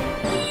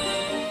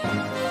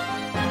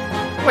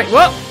 Wait,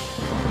 what?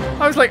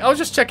 I was like, I'll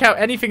just check out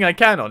anything I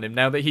can on him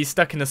now that he's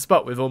stuck in a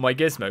spot with all my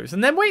gizmos.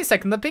 And then wait a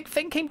second, the big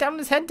thing came down on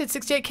his head and did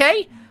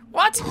 68k?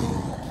 What?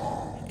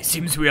 It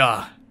seems we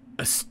are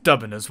as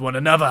stubborn as one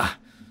another.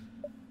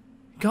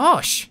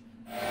 Gosh.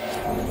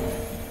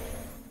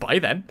 Bye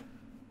then.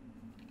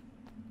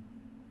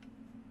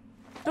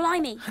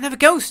 Blimey. Another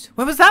ghost.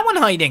 Where was that one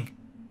hiding?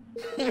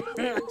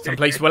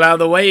 Someplace well out of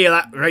the way of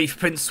that Wraith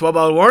Prince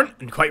Swabble warrant,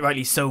 and quite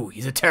rightly so.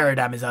 He's a terror,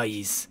 damn his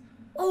eyes.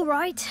 All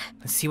right.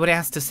 Let's see what he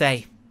has to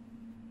say.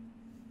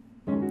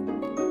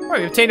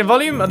 Right, we obtain a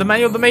volume of the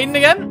Manual of the Maiden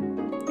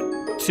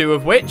again. 2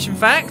 of which, in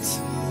fact.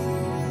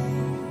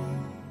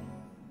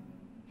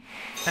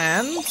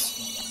 And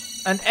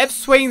an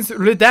Evswain's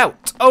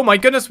Redoubt. Oh my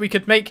goodness, we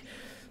could make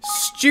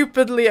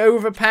stupidly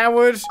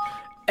overpowered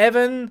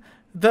Evan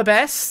the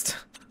best.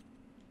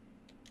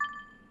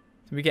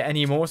 Did we get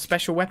any more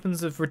special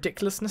weapons of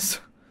ridiculousness?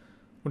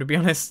 Well, to be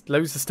honest,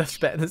 loads of stuff's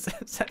better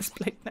than Set's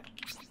Blade now.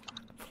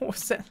 What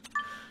was it?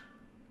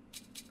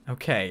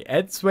 Okay,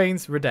 Ed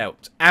Swain's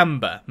Redoubt.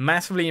 Amber.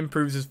 Massively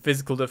improves his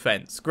physical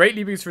defense.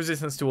 Greatly boosts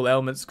resistance to all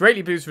elements.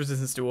 Greatly boosts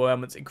resistance to all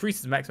elements.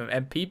 Increases maximum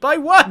MP by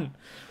 1.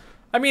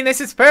 I mean, this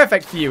is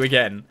perfect for you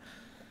again.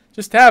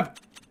 Just have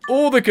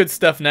all the good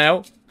stuff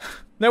now.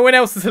 No one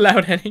else is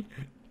allowed any.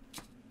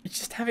 You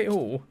just have it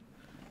all.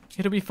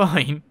 It'll be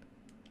fine.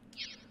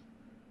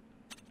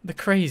 The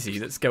crazy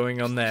that's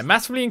going on there.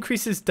 Massively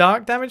increases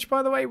dark damage,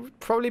 by the way. Would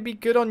probably be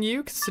good on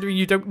you, considering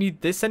you don't need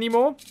this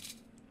anymore.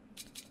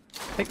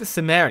 Take the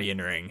Sumerian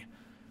ring.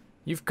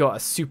 You've got a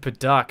super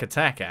dark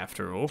attack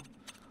after all.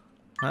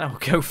 That'll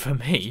go for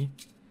me.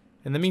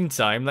 In the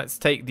meantime, let's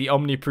take the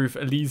Omniproof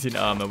Elysian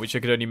armor, which I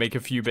could only make a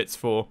few bits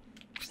for.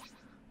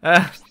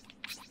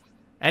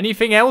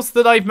 Anything else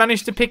that I've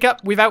managed to pick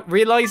up without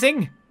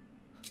realizing?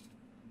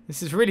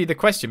 This is really the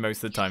question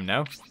most of the time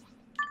now.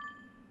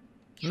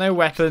 No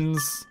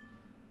weapons.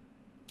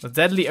 The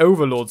Deadly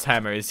Overlord's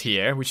hammer is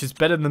here, which is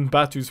better than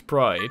Batu's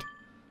Pride.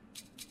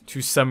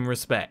 To some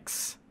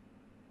respects.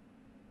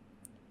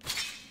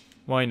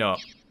 Why not?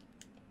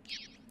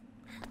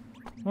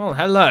 Well,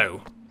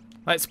 hello.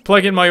 Let's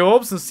plug in my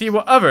orbs and see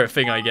what other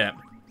thing I get.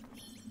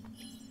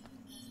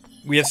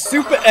 We have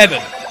Super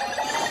Evan.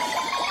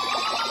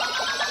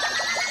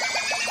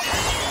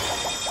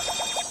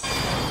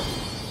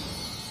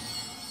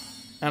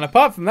 And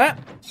apart from that,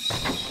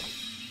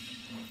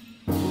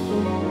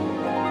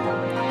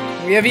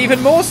 we have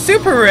even more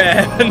super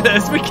rare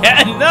as we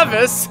get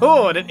another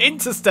sword, an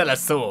interstellar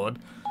sword.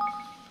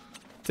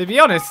 To be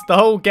honest, the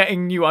whole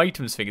getting new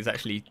items thing is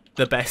actually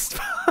the best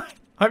part.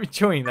 I'm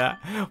enjoying that.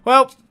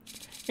 Well,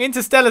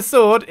 interstellar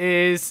sword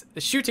is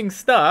a shooting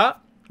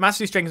star.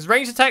 Massively strengthens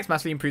range attacks,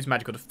 massively improves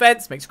magical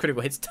defense, makes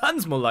critical hits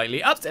tons more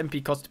likely, ups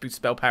MP cost to boost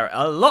spell power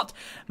a lot,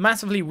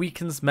 massively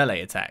weakens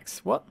melee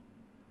attacks. What?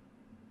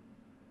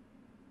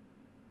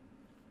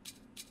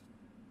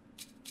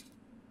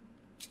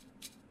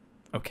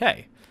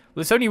 Okay.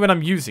 Well, it's only when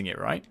I'm using it,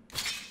 right?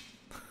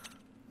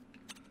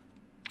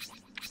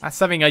 That's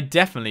something I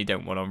definitely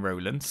don't want on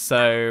Roland,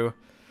 so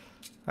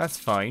that's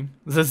fine.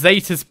 The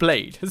Zeta's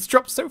Blade has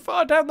dropped so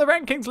far down the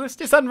rankings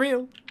list, it's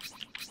unreal.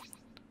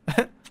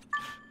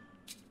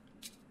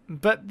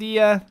 But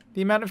the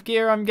amount of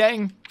gear I'm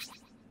getting,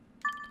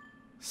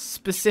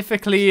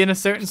 specifically in a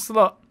certain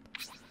slot,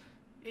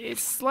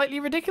 it's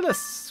slightly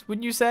ridiculous,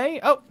 wouldn't you say?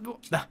 Oh,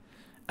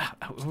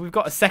 we've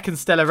got a second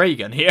stellar ray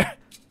gun here.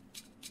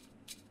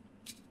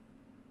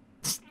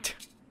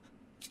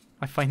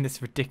 I find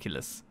this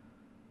ridiculous.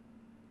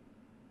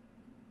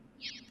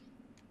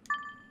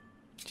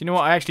 Do you know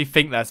what? I actually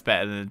think that's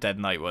better than the Dead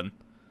Knight one.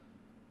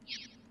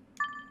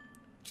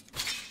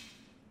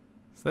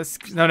 So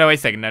let's... No, wait a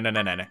second.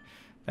 No.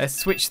 Let's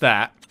switch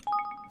that.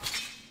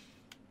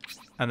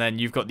 And then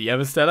you've got the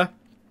other stellar.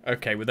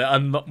 Okay, with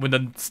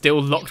the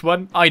still locked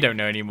one? I don't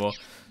know anymore.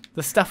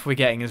 The stuff we're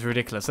getting is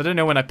ridiculous. I don't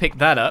know when I picked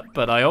that up,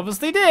 but I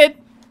obviously did.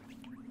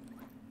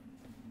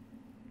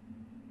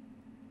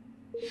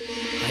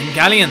 I'm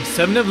Galleon,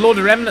 servant of Lord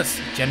Remnus,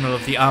 general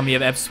of the army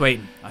of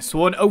Ebswain. I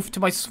swore an oath to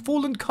my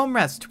fallen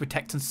comrades to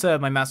protect and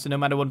serve my master no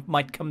matter what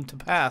might come to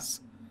pass.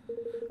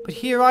 But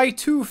here I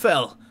too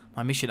fell,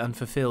 my mission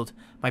unfulfilled,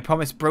 my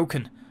promise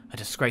broken, a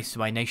disgrace to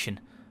my nation,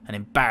 an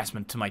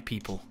embarrassment to my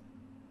people.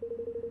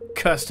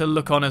 Cursed to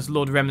look on as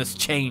Lord Remnus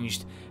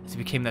changed, as he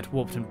became that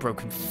warped and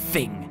broken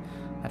thing,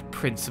 that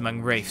prince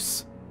among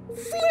wraiths.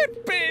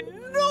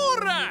 Flippin'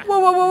 Nora!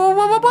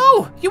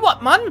 Whoa! You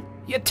what, man?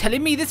 You're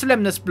telling me this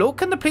Remnus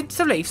bloke and the Prince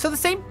of Wraith are the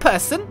same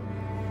person?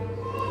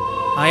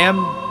 I am.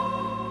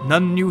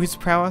 None knew his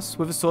prowess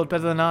with a sword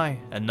better than I,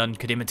 and none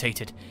could imitate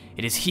it.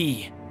 It is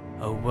he.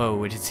 Oh,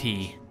 woe, it is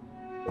he.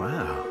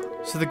 Wow.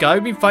 So the guy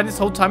we've been fighting this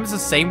whole time is the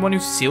same one who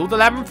sealed the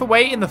labyrinth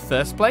away in the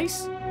first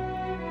place?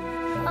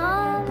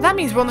 But that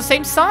means we're on the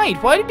same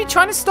side. Why would he be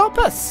trying to stop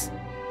us?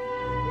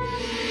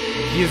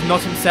 He is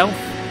not himself.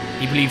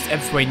 He believes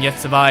Ebswain yet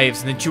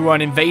survives, and a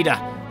Juron invader,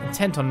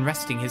 intent on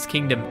wresting his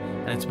kingdom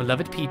and its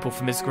beloved people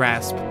from his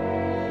grasp.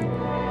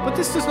 But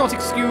this does not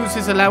excuse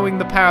his allowing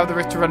the power of the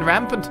Rift to run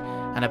rampant,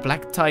 and a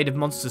black tide of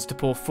monsters to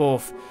pour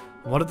forth.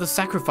 What are the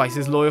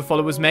sacrifices loyal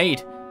followers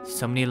made?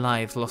 So many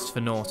lives lost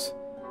for naught.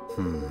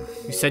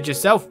 You said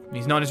yourself,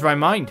 he's not in his right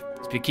mind.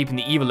 He's been keeping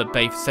the evil at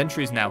bay for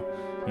centuries now.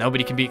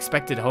 Nobody can be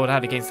expected to hold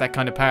out against that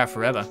kind of power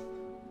forever.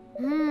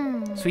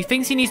 So he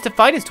thinks he needs to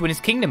fight us to win his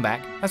kingdom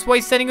back. That's why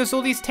he's sending us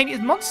all these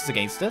tainted monsters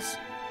against us.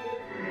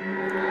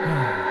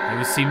 It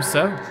would seem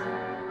so.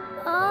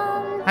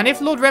 And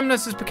if Lord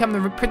Remnus has become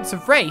the Prince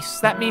of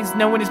Wraith, that means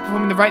no one is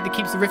performing the rite that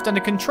keeps the rift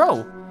under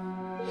control.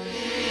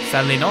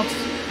 Sadly not.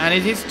 And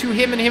it is to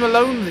him and him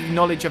alone that the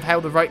knowledge of how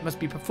the rite must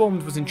be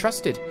performed was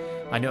entrusted.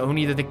 I know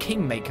only that the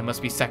Kingmaker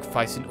must be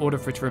sacrificed in order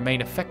for it to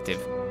remain effective.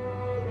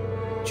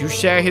 Do you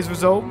share his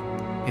resolve?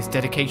 His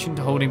dedication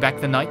to holding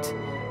back the night?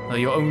 Or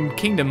your own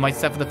kingdom might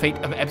suffer the fate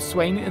of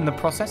Ebswain in the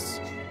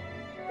process?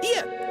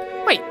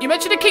 Yeah. Wait, you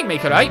mentioned a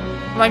Kingmaker, right?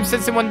 Well, I'm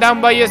sensing one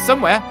down by here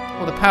somewhere.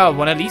 Or the power of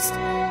one at least.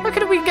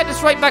 Reckon if we can get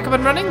this right back up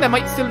and running, there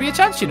might still be a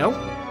chance, you know.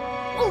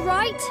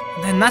 Alright.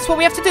 Then that's what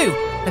we have to do.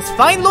 Let's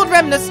find Lord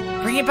Remnus,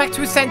 bring him back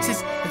to his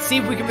senses, and see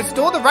if we can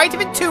restore the rite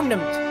of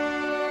entombment.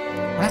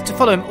 We'll have to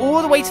follow him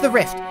all the way to the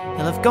rift.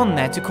 He'll have gone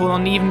there to call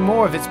on even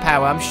more of its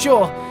power, I'm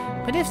sure.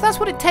 But if that's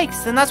what it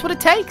takes, then that's what it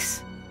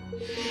takes.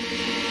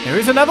 There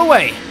is another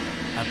way.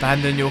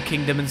 Abandon your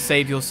kingdom and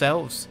save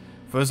yourselves.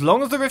 For as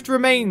long as the rift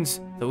remains,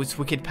 though its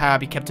wicked power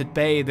be kept at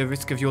bay, the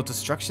risk of your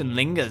destruction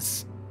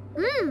lingers.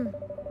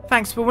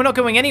 Thanks, but we're not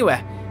going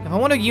anywhere. If I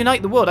want to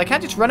unite the world, I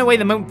can't just run away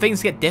the moment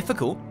things get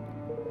difficult.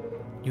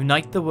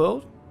 Unite the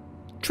world?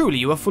 Truly,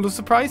 you are full of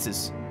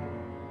surprises.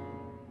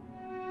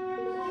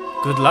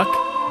 Good luck,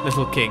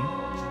 little king.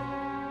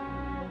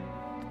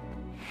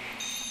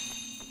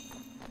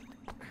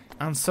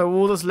 And so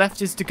all that's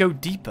left is to go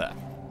deeper.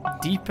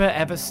 Deeper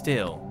ever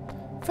still.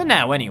 For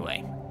now,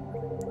 anyway.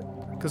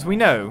 Because we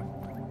know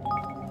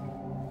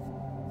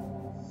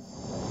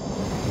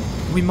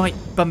we might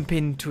bump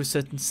into a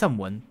certain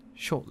someone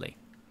shortly.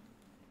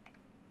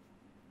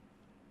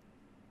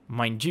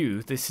 Mind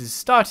you, this is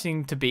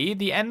starting to be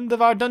the end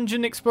of our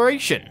dungeon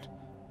exploration.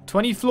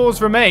 20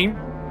 floors remain.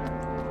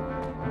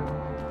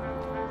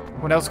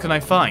 What else can I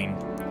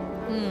find?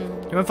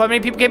 You want to find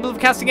many people capable of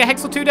casting a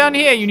hex or two down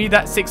here? You need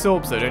that 6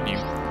 orbs though, don't you?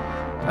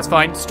 That's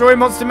fine. Destroy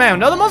Monster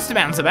Mound. Oh, the Monster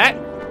Mounds are back.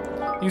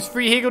 Use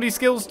free higgledy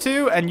skills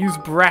too, and use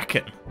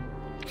Bracken.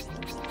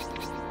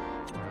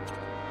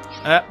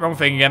 Wrong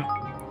thing again.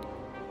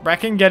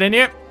 Bracken, get in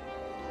here.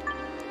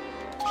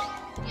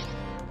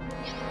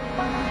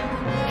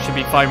 Should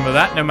be fine with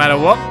that, no matter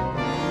what.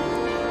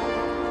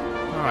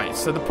 Alright,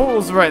 so the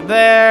portal's right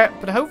there,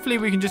 but hopefully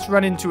we can just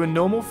run into a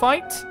normal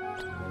fight.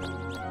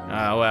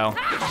 Oh well.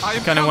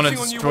 I kind of want to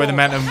destroy the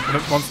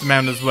Monster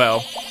Mound as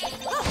well.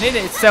 It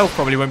itself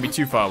probably won't be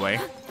too far away.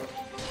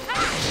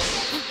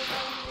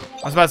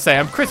 I was about to say,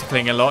 I'm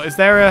criticalling a lot. Is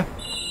there a...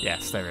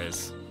 Yes, there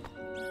is.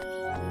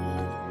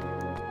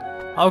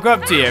 I'll go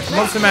up to you if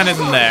Monster Man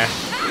isn't there.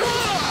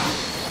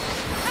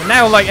 But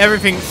now, like,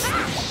 everything's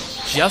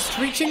just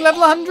reaching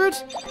level 100.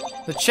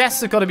 The chests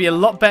have got to be a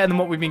lot better than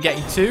what we've been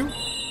getting to.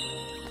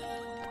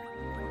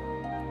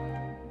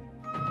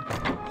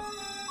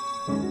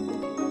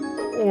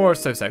 Or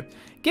so-so.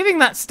 Giving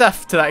that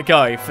stuff to that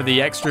guy for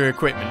the extra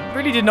equipment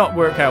really did not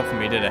work out for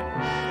me, did it?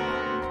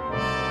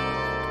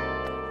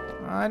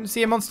 I didn't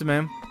see a Monster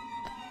Man.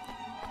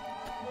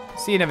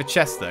 See another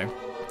chest, though.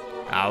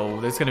 Oh,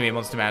 there's going to be a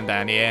Monster Man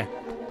down here.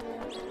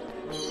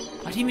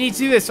 I didn't even need to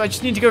do this. I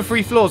just need to go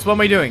 3 floors. What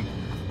am I doing?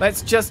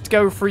 Let's just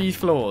go 3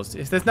 floors.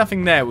 If there's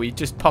nothing there, we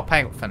just pop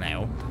out for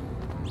now.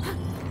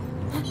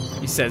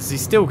 He says he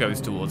still goes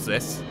towards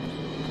this.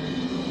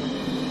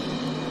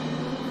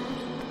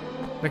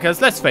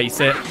 Because, let's face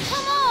it,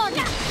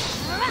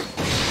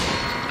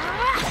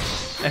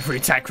 every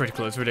attack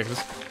critical is ridiculous.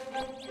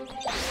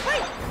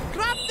 Hey,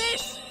 grab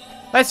this!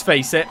 Let's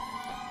face it,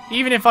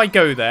 even if I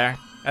go there,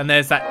 and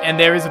there's that, and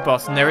there is a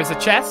boss, and there is a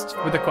chest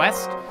with a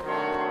quest,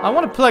 I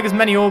want to plug as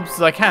many orbs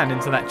as I can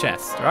into that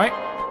chest, right?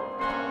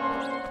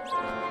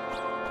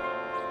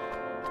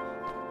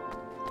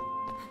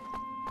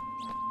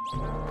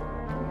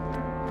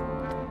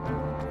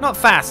 Not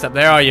fast up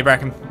there, are you,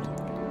 Bracken?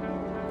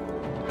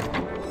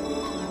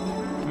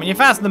 I mean, you're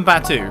faster than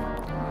Batu.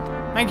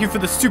 Thank you for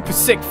the super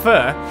sick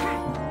fur.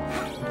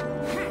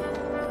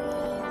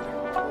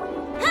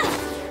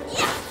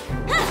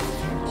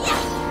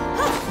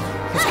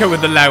 Let's go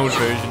with the loud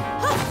version.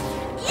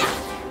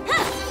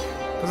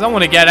 Because I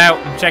want to get out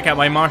and check out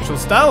my martial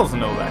styles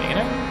and all that, you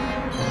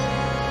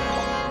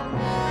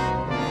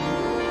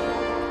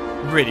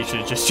know? Really should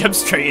have just jumped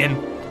straight in.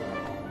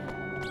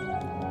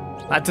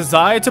 That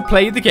desire to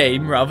play the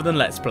game rather than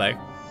let's play.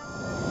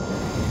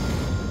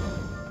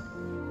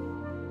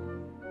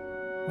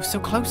 We're so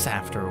close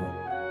after all.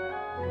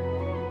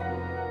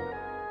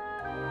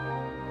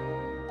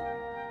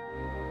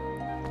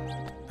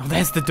 Oh,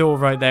 there's the door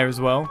right there as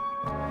well.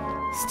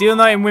 Steal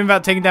Knight and win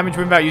without taking damage,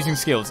 win without using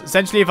skills.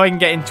 Essentially, if I can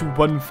get into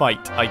one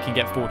fight, I can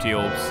get 40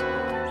 orbs.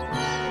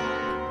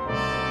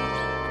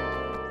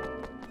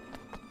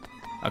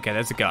 Okay,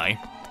 there's a guy.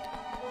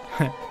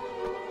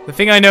 The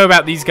thing I know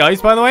about these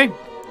guys, by the way,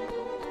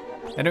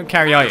 they don't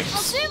carry items.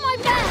 I'll do my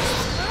best.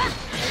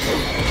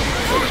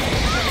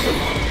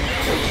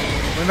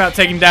 Without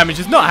taking damage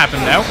has not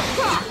happened now.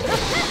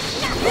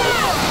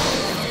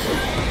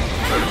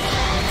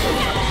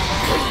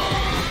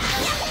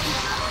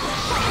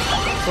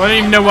 So I don't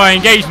even know why I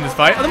engaged in this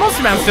fight. Oh, the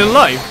Monster Man's still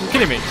alive. You're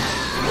kidding me. I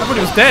thought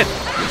he was dead.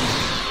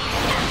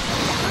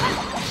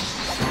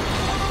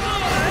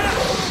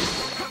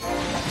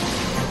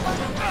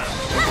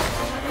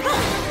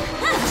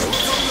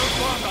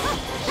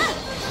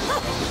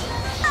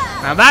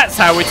 Now that's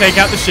how we take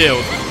out the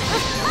shield.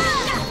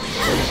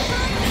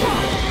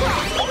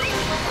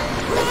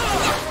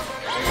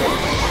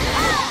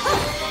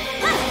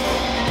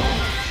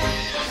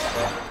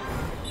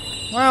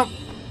 Well,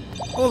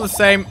 all the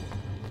same,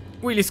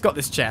 we at least got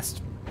this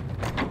chest.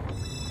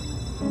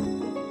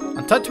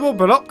 Untouchable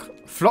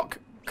flock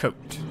coat.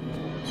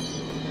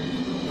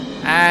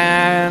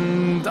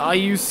 And I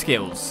use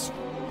skills.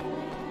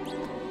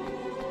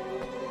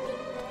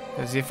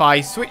 Because if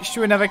I switch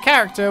to another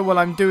character while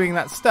I'm doing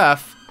that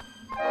stuff,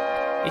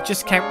 it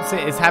just counts it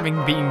as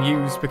having been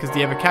used because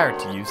the other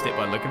character used it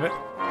by the look of it.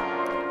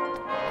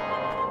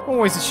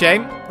 Always a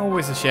shame.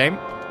 Always a shame.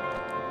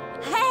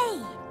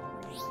 Hey!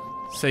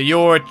 So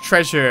you're a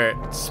treasure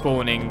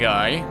spawning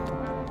guy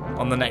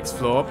on the next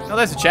floor. Oh,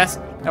 there's a chest.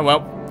 Oh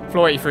well.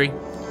 Floor 83.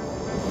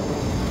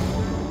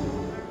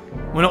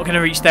 We're not going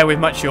to reach there with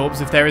much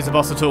orbs if there is a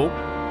boss at all.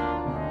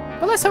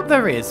 But let's hope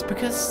there is,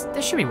 because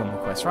there should be one more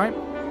quest, right?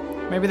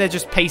 Maybe they're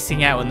just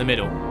pacing out in the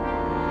middle.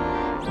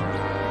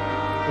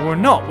 Or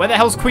not. Where the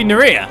hell's Queen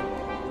Nerea?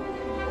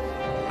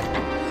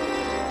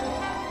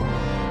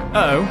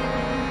 Uh-oh.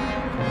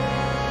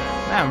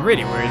 Now I'm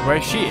really worried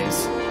where she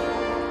is.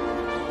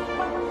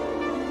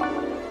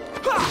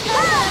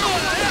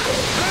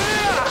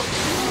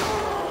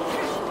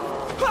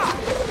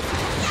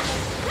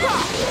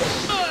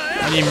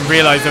 I didn't even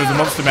realise there was a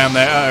monster down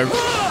there. Uh-oh.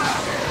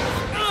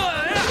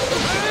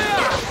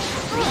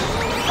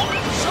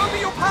 Show me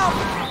your power.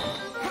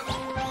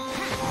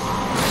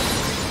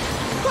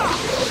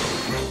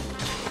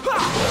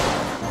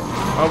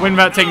 Well, win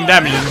without taking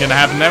damage isn't going to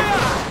happen now.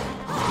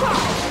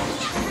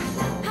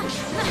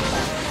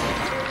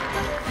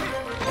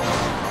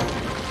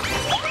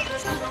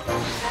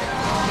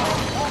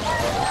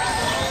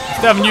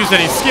 Still haven't used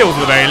any skills at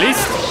the very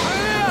least.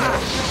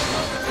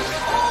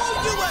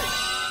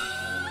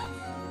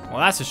 Well,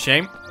 that's a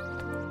shame.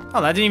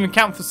 Oh, that didn't even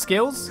count for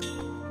skills?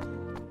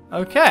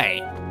 Okay.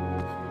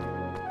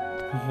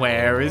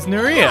 Where is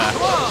Naria?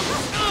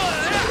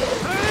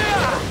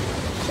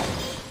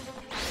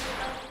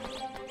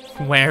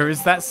 Where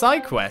is that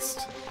side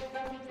quest?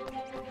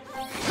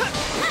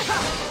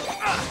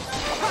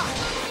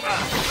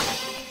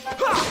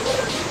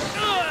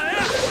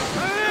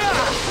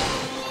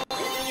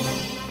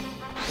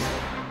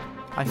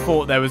 I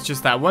thought there was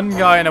just that one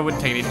guy and I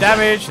wouldn't take any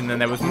damage, and then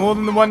there was more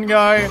than the one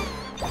guy.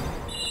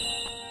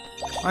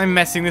 I'm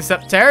messing this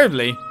up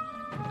terribly.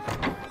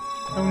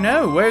 Oh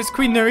no, where's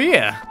Queen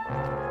Naria?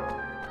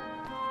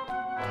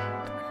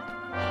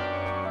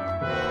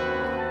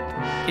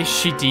 Is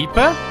she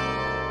deeper?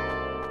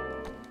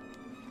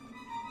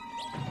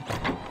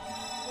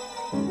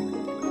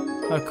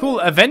 A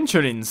cool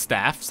adventuring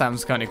staff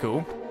sounds kind of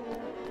cool.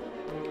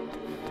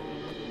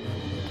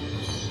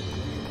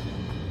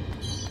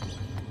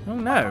 Oh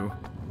no.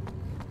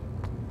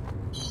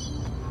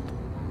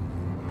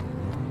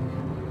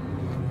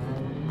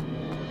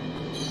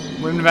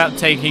 What about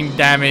taking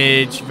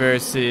damage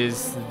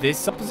versus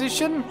this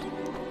opposition?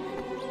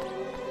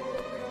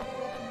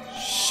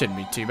 Shouldn't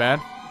be too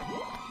bad.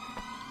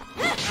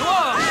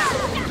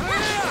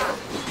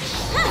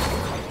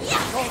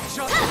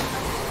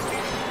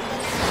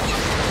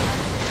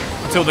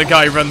 Until the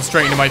guy runs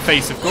straight into my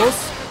face, of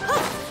course.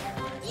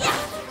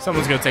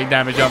 Someone's gonna take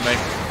damage, aren't they?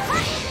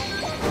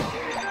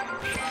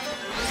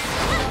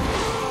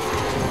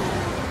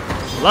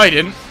 Well, I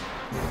didn't.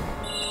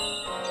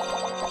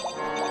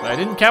 But it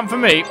didn't count for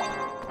me.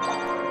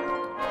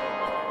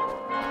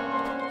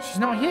 She's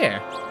not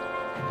here.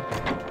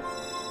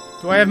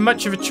 Do I have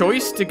much of a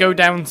choice to go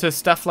down to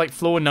stuff like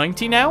floor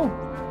 90 now?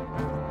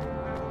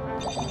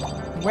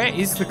 Where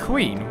is the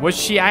queen? Was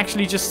she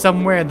actually just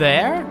somewhere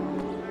there?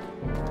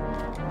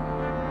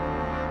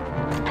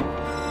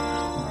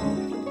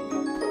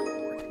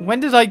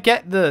 When did I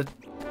get the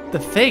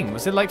thing?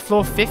 Was it like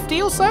floor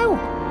 50 or so?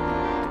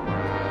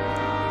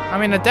 I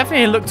mean, I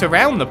definitely looked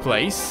around the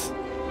place.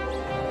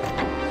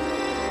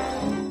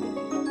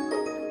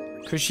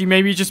 Could she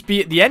maybe just be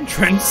at the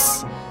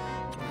entrance?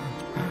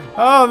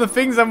 Oh, the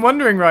things I'm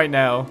wondering right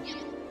now.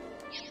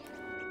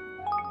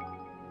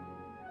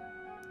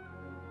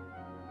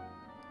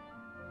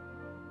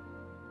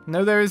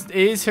 No, there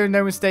is her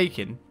no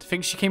mistaken. To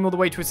think she came all the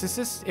way to assist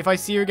us? If I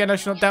see her again, I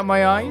shall not doubt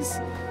my eyes.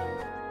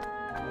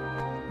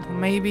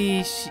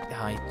 Maybe she...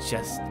 I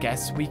just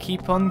guess we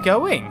keep on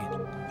going.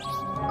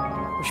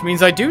 Which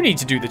means I do need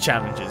to do the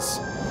challenges.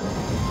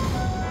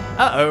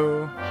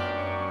 Uh-oh.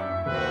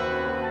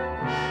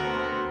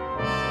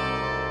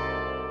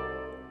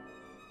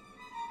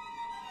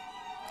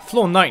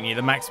 Floor 90,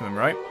 the maximum,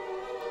 right?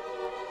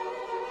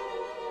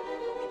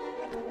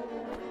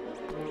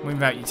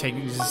 Without you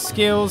taking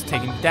skills,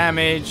 taking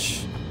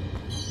damage.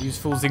 Use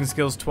full zing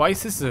skills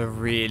twice. This is a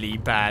really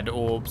bad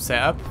orb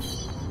setup.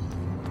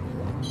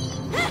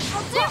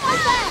 I'll do my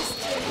best!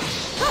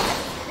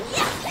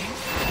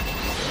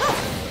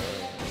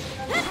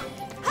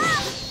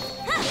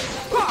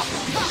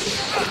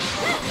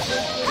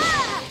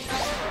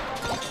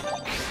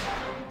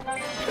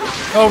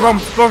 Oh, wrong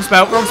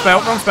spell, wrong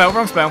spell, wrong spell,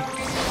 wrong spell.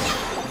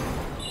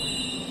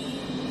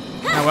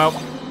 Oh well.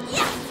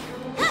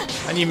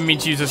 I didn't even mean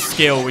to use a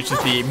skill, which is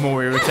the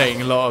more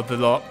irritating lot of the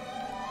lot.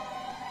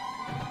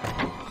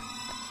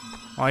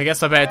 Well, I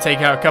guess I better take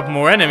out a couple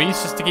more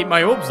enemies just to keep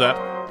my orbs up.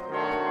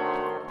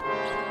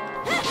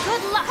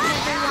 Good luck,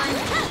 everyone!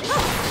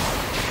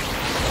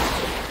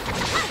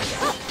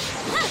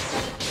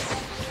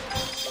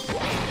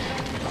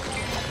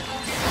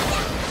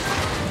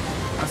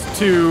 That's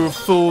 2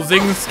 full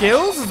zing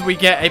skills as we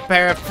get a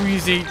pair of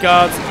Freezy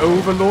Guards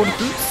Overlord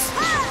boots.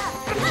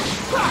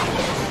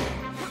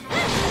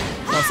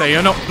 I'll say,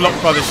 you're not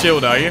blocked by the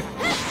shield, are you?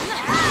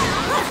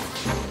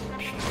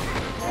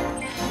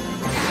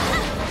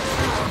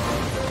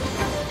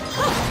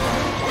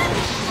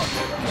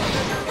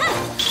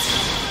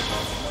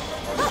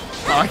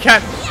 Oh, I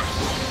can't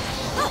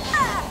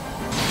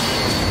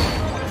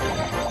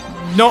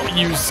not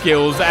use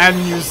skills and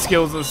use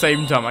skills at the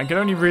same time. I can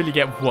only really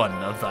get one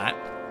of that.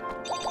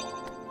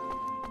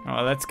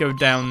 Oh, let's go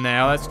down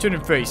now. That's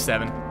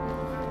 237.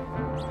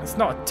 It's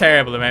not a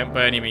terrible amount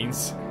by any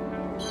means.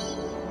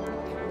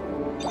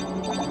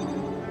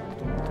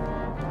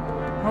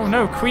 Oh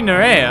no, Queen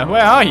Lair,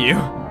 where are you?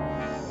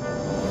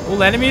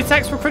 All enemy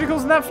attacks were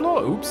criticals on that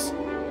floor? Oops.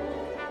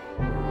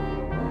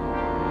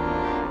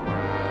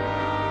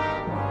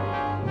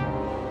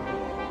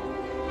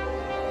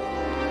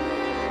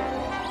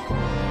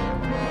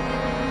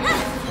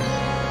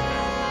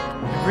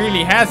 It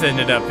really has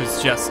ended up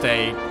as just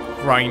a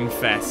grind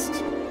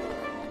fest.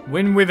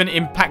 Win with an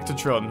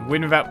Impactatron.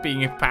 Win without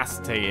being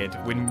incapacitated.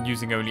 Win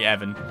using only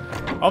Evan.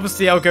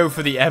 Obviously, I'll go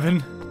for the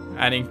Evan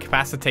and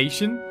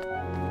incapacitation.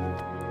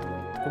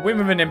 But win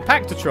with an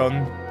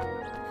Impactatron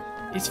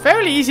is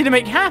fairly easy to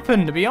make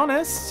happen, to be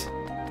honest.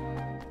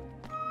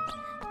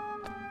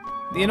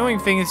 The annoying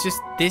thing is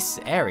just this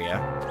area.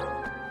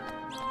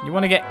 You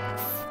want to get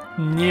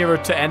nearer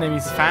to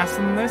enemies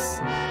faster than this.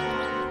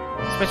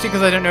 Especially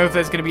because I don't know if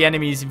there's going to be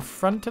enemies in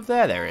front of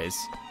there. There is.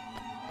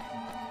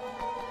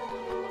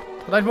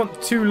 But I'd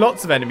want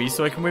lots of enemies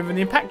so I can win with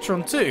the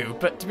Impactron too.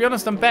 But to be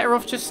honest, I'm better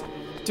off just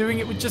doing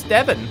it with just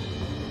Evan.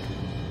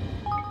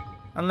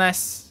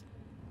 Unless...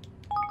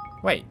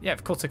 Wait, yeah,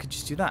 of course I could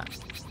just do that.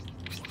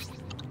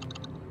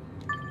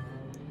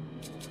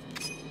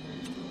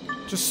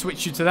 Just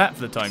switch you to that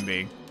for the time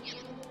being.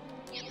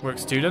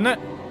 Works too, doesn't it?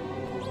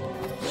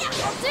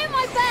 I'll do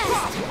my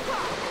best.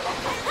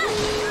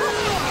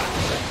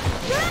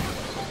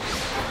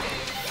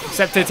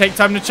 Except they take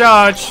time to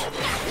charge.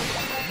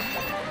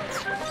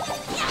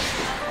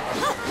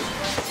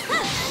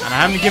 And I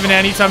haven't given it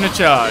any time to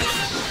charge.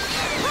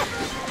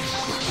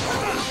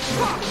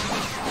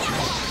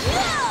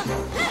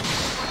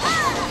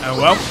 Oh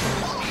well.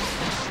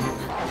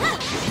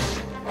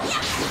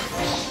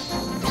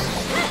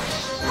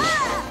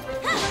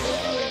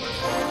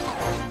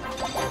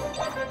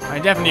 I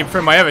definitely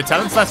improve my other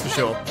talents, that's for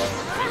sure.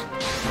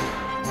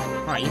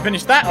 Alright, you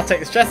finished that. I'll take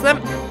this chest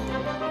then.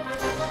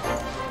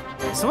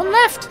 Someone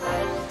left.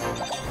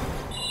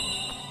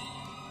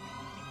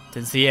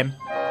 Didn't see him.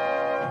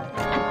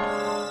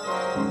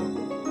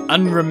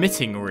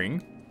 Unremitting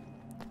ring.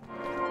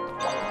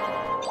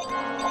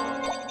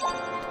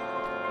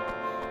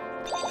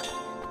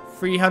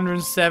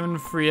 $307,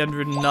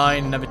 $309,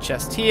 another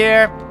chest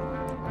here.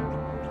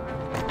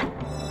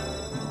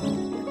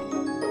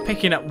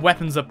 Picking up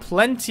weapons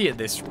aplenty at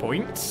this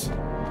point.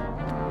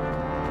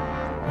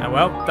 Oh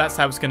well, that's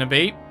how it's going to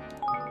be.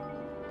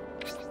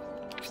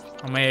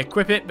 I may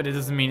equip it, but it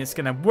doesn't mean it's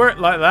going to work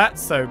like that.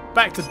 So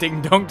back to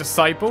Ding Dong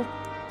Disciple.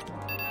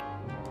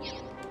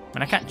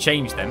 And I can't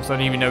change them, so I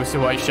don't even know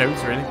what it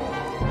shows, really. This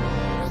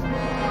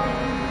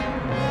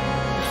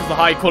was a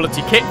high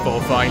quality kit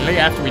for, finally,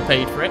 after we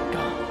paid for it.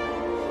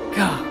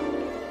 God.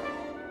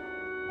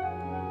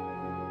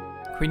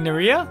 Queen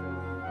Naria?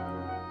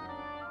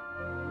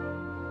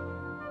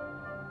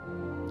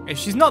 If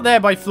she's not there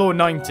by floor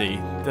 90,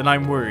 then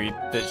I'm worried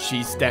that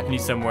she's definitely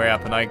somewhere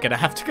up and I'm going to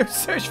have to go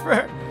search for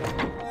her.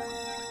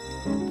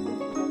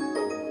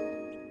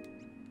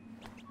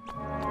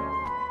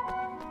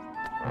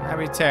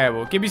 That'd be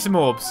terrible. Give me some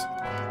orbs.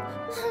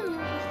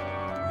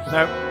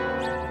 No.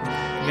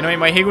 You gonna make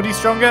my Higgledy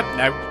stronger?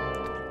 No.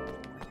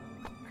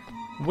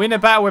 Win a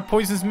battle where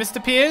poisonous mist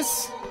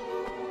appears?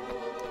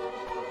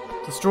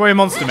 Destroy a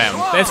monster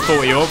mountain. There's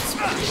 40 orbs.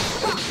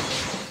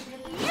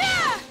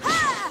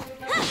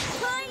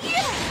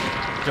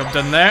 Job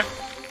done there.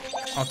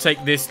 I'll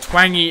take this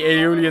twangy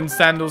Aeolian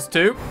sandals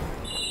too.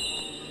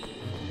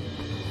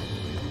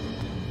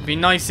 Be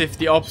nice if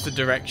the opposite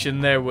direction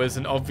there was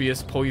an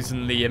obvious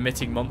poisonly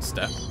emitting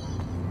monster.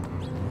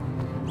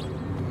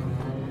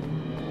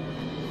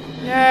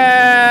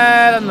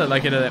 Yeah, doesn't look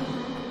like it, does it?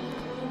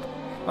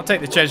 I'll take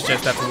the treasure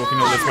chest after walking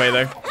all this way,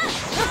 though.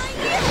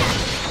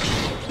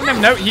 You never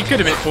know, he could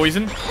emit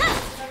poison.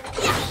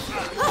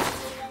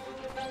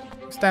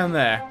 What's down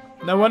there?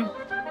 No one?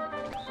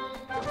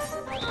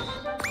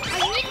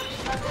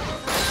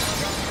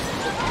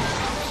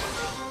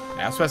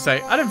 Yeah, I was supposed to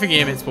say, I don't think he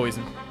emits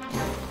poison.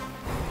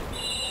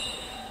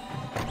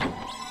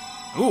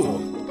 Ooh,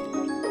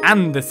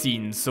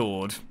 Andesine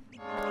sword.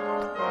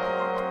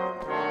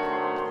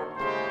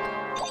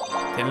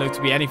 Didn't look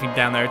to be anything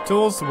down there at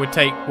all, so we'll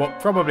take what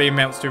probably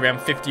amounts to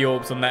around 50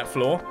 orbs on that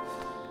floor.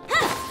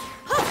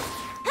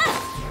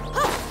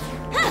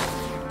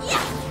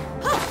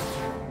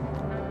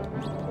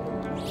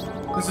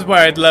 This is where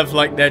I'd love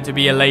like there to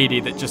be a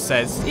lady that just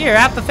says, "Here,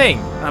 have the thing,"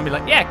 and I'll be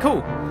like, "Yeah,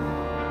 cool."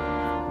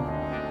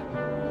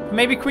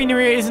 Maybe Queen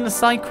Naria isn't a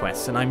side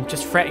quest and I'm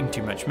just fretting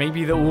too much.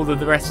 Maybe all of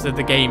the rest of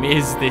the game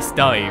is this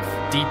dive.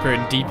 Deeper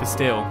and deeper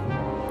still.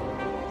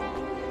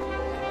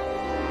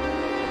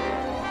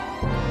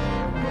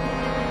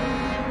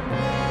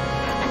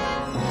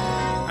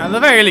 At the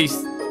very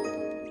least,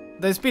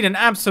 there's been an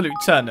absolute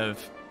ton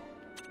of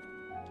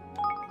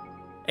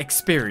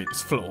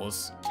experience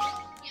floors.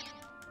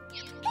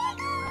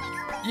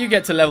 You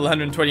get to level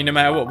 120 no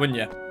matter what, wouldn't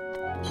you?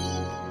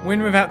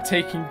 Win without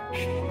taking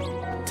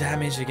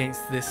damage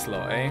against this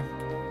lot, eh?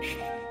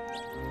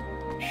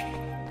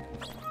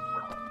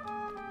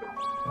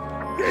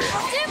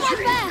 I'll do my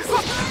best.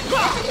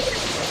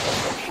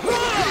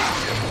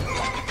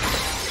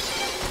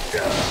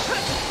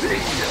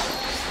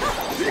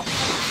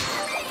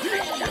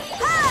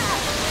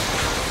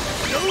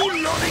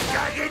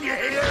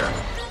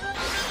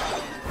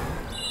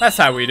 That's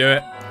how we do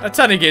it. A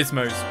ton of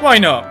gizmos. Why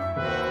not?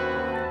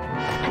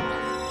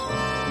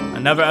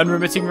 Another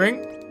unremitting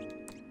ring.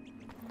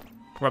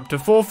 We're up to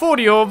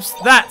 440 orbs.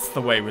 That's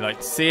the way we like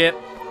to see it.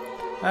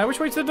 Which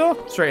way to the door?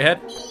 Straight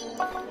ahead.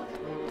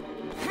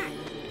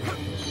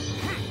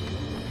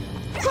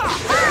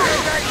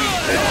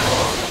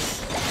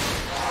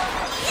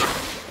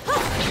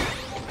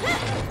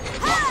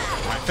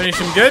 Right, finish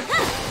him good.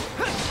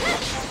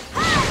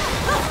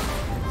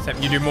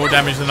 Except you do more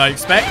damage than I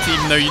expect,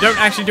 even though you don't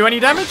actually do any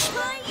damage.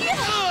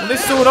 Well,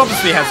 this sword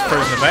obviously has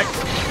frozen effect.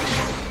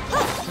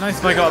 Nice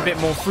if I got a bit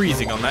more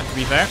freezing on that, to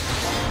be fair.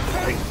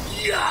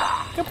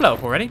 Good blow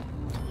up already.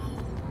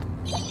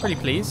 Pretty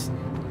pleased.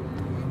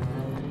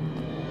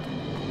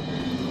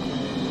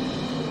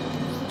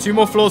 2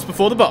 more floors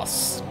before the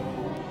boss.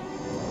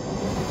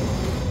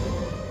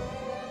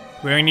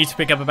 We only need to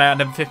pick up about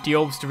another 50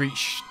 orbs to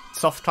reach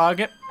soft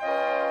target.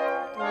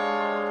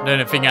 I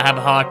don't think I have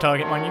a hard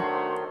target, mind you.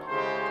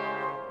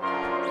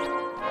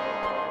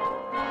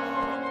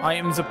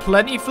 Items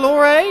aplenty,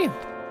 floor A?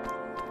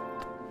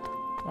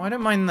 Oh, I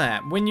don't mind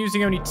that. Win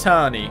using only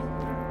Tani.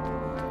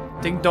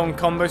 Ding Dong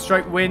combo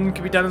strike win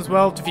can be done as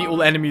well. Defeat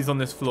all enemies on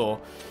this floor.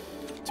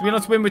 To be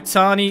honest, win with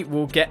Tani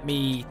will get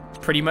me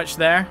pretty much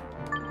there.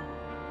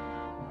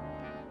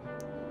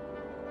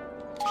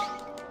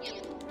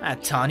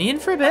 Add Tani in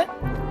for a bit.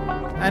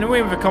 And a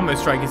win with a combo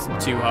strike isn't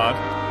too hard.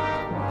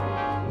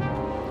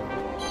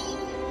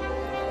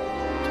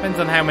 Depends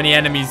on how many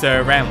enemies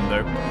are around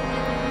though.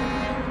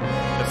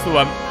 That's the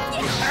one.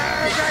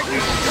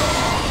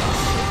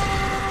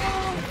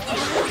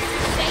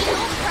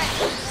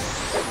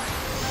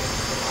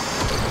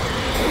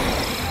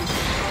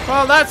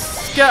 Well,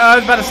 that's... I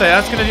was about to say,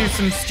 that's going to do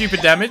some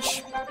stupid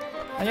damage.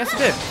 And yes, it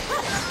did.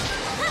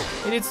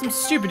 It did some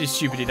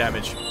stupidity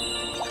damage.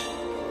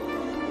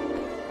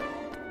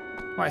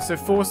 Right, so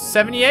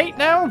 478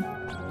 now.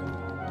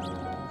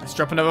 Let's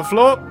drop another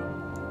floor.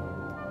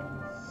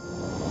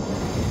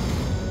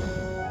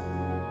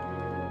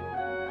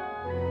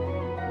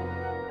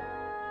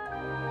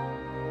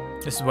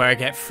 This is where I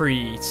get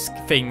free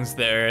things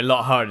that are a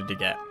lot harder to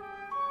get.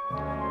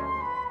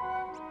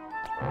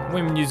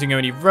 Win using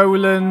only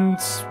Roland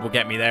will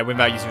get me there. Win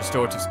without using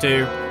restoratives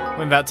too.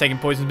 Win without taking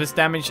poison miss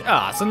damage.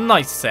 Ah, it's a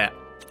nice set.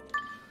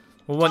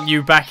 We'll want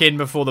you back in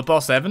before the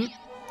boss, Evan.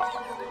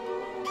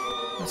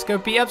 Let's go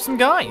beat up some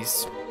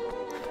guys.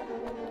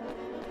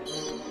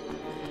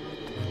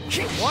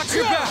 Watch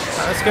your back.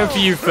 Right, let's go for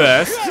you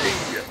first.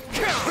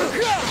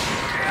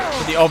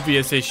 For the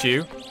obvious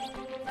issue.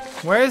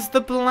 Where's the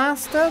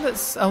blaster?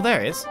 That's... Oh,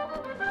 there it is.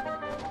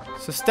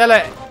 So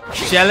Stella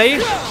Jelly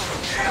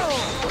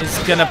is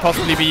gonna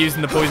possibly be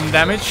using the poison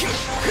damage.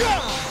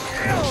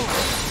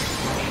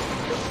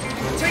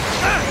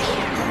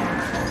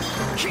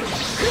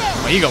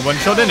 Well, he got one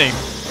shot, didn't he?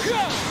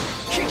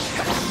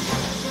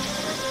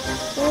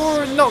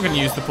 Or not gonna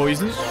use the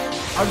poison.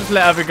 I'll just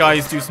let other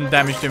guys do some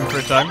damage to him for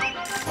a time.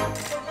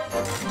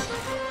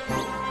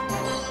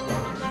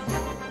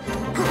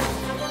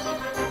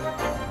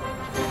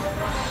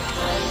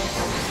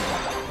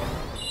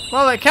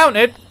 Well, it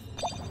counted.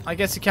 I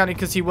guess it counted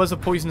because he was a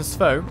poisonous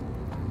foe.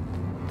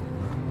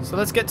 So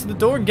let's get to the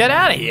door and get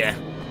out of here.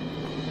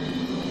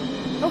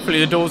 Hopefully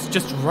the door's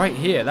just right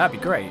here. That'd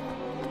be great.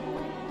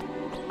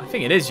 I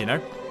think it is, you know.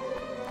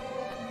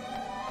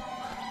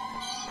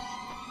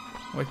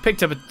 We've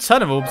picked up a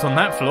ton of orbs on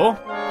that floor.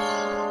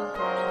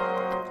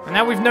 And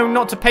now we've known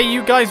not to pay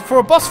you guys for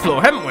a boss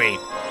floor, haven't we?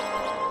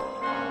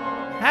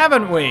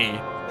 Haven't we?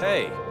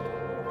 Hey.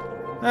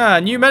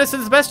 New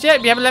medicine's the best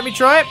yet? You haven't let me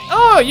try it?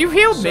 Oh, you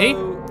healed me.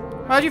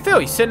 How do you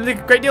feel? You certainly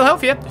look a great deal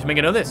healthier. Just make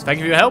a note of this. Thank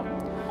you for your help.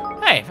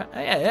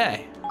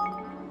 Hey.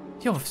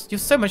 You're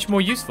so much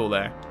more useful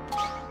there.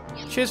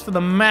 Cheers for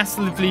the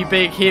massively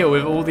big heal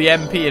with all the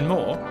MP and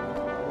more.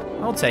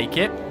 I'll take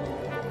it.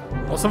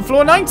 What's on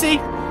floor 90?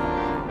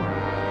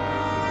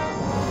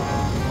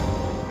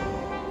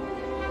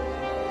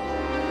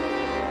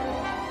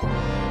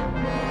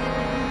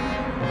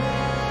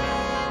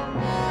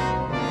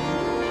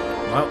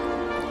 Well,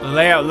 the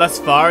layout thus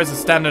far is a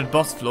standard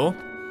boss floor.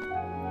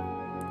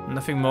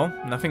 Nothing more,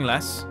 nothing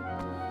less.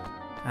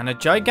 And a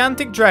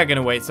gigantic dragon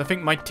awaits. I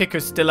think my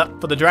ticker's still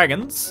up for the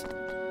dragons.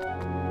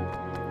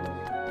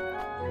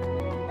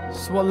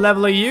 So what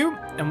level are you?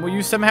 And will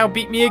you somehow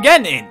beat me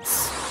again,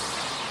 Ints?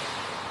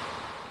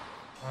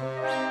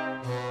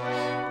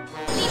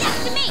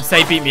 I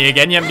say beat me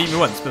again, you haven't beat me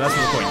once, but that's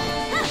not the point.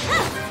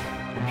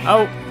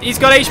 Oh, he's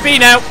got HP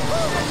now!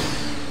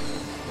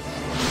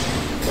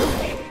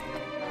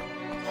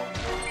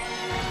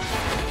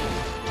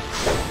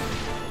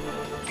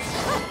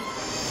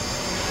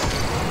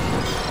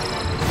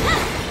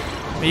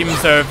 Even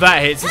so, if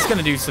that hits, it's going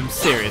to do some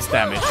serious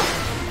damage.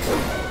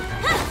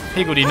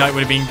 Higgledy Knight would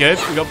have been good.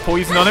 We got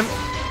poison on him.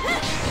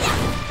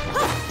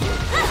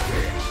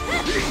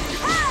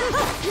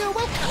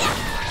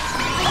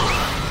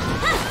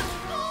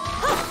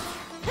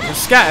 We're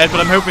scattered, but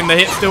I'm hoping the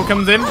hit still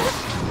comes in.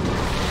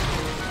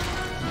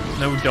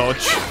 No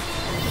dodge.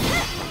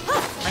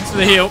 Thanks for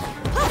the heal.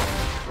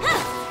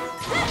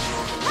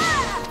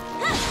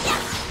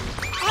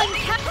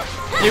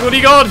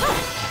 Higgledy God!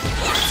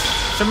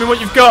 Show me what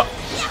you've got.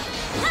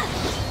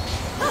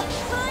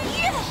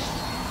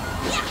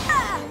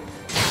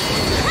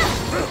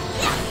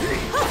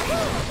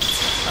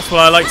 That's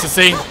what I like to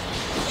see. The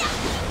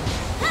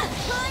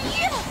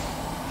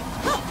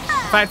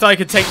fact I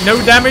could take no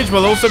damage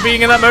while also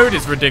being in that mode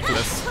is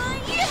ridiculous.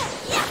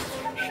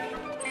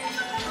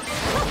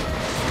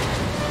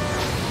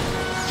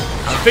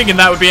 I'm thinking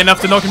that would be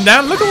enough to knock him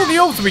down. Look at all the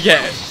orbs we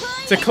get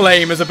to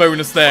claim as a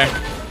bonus there.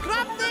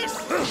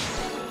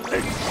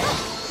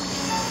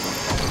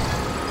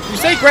 You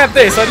say grab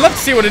this, I'd love to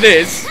see what it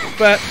is,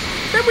 but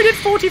then we did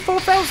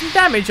 44,000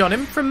 damage on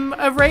him from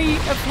a ray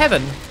of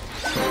heaven.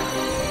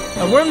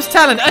 A worm's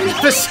talon,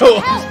 another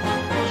sword!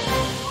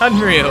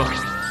 Unreal.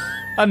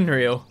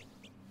 Unreal.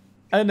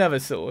 Another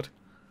sword.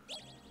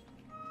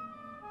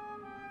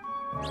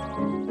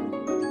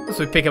 So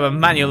we pick up a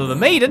manual of the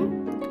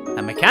maiden,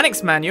 a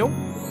mechanics manual,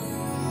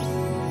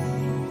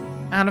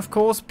 and of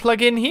course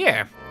plug in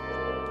here.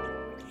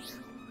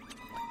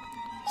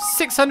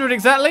 600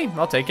 exactly,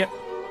 I'll take it.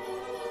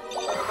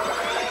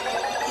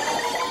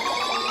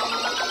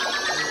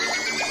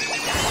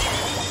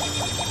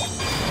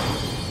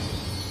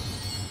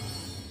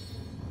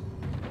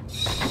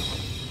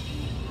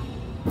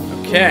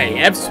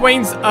 Okay,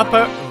 Ebswain's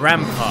upper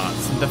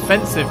ramparts and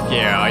defensive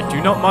gear. I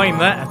do not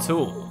mind that at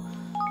all.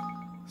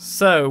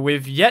 So,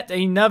 with yet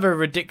another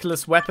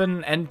ridiculous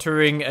weapon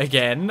entering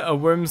again, a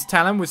worm's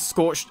talon with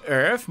scorched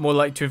earth, more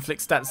likely to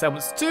inflict stats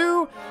ailments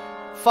 2,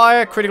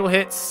 fire, critical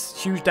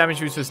hits, huge damage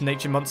versus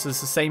nature monsters,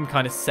 the same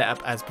kind of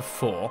setup as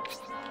before.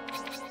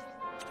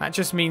 That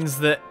just means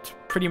that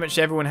pretty much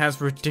everyone has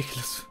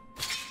ridiculous...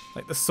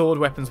 Like, the sword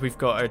weapons we've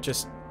got are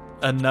just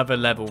another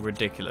level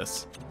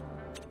ridiculous.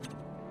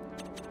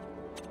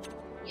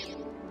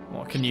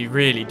 What can you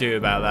really do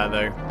about that,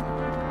 though?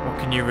 What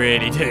can you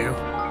really do?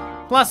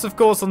 Plus, of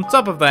course, on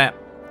top of that,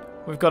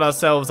 we've got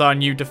ourselves our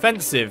new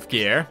defensive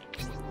gear.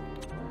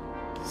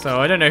 So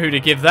I don't know who to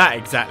give that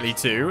exactly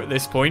to at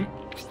this point.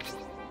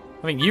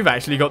 I think you've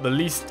actually got the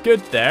least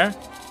good there.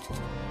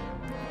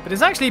 But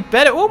it's actually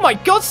better. Oh my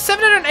god,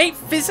 708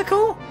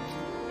 physical?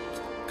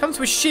 Comes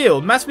with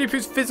shield. Massively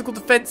improves physical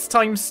defense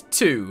times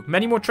 2.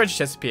 Many more treasure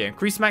chests appear.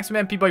 Increase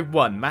maximum MP by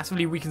 1.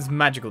 Massively weakens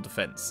magical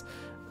defense.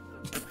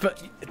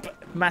 But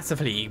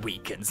massively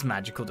weakens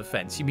magical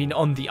defense. You mean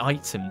on the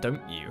item,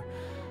 don't you?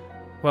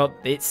 Well,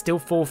 it's still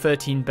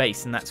 413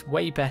 base, and that's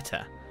way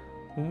better.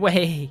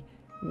 Way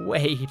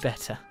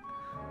better.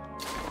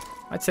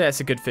 I'd say that's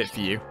a good fit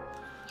for you.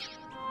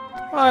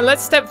 Alright,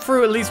 let's step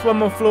through at least one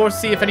more floor,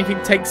 see if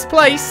anything takes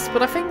place.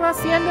 But I think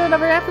that's the end of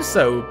another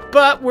episode.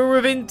 But we're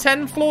within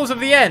 10 floors of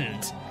the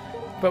end.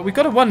 But we've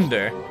got to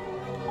wonder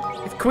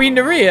if Queen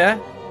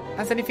Nerea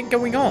has anything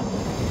going on.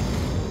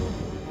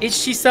 Is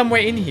she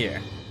somewhere in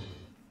here?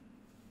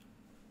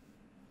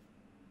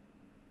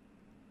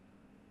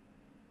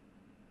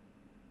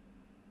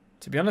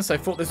 To be honest, I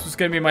thought this was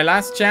going to be my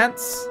last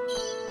chance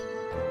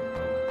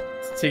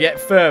to get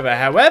further.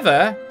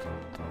 However,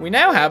 we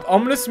now have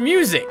ominous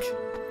music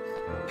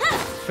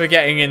for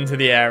getting into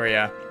the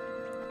area.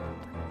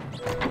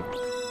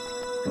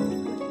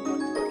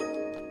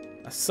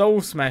 A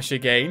soul smasher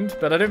gained,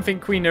 but I don't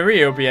think Queen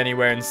Nerea will be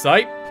anywhere in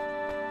sight.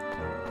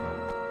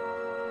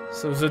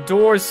 So the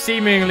door is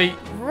seemingly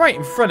right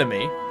in front of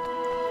me.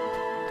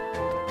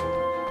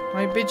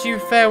 I bid you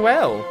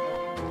farewell.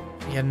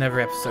 We had another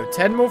episode.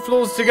 10 more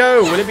floors to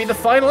go. Will it be the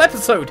final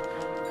episode?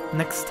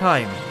 Next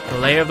time, the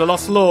Lair of the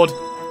Lost Lord.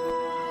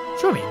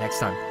 Join me next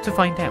time to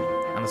find out.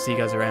 And I'll see you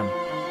guys around.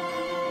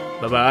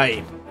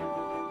 Bye-bye.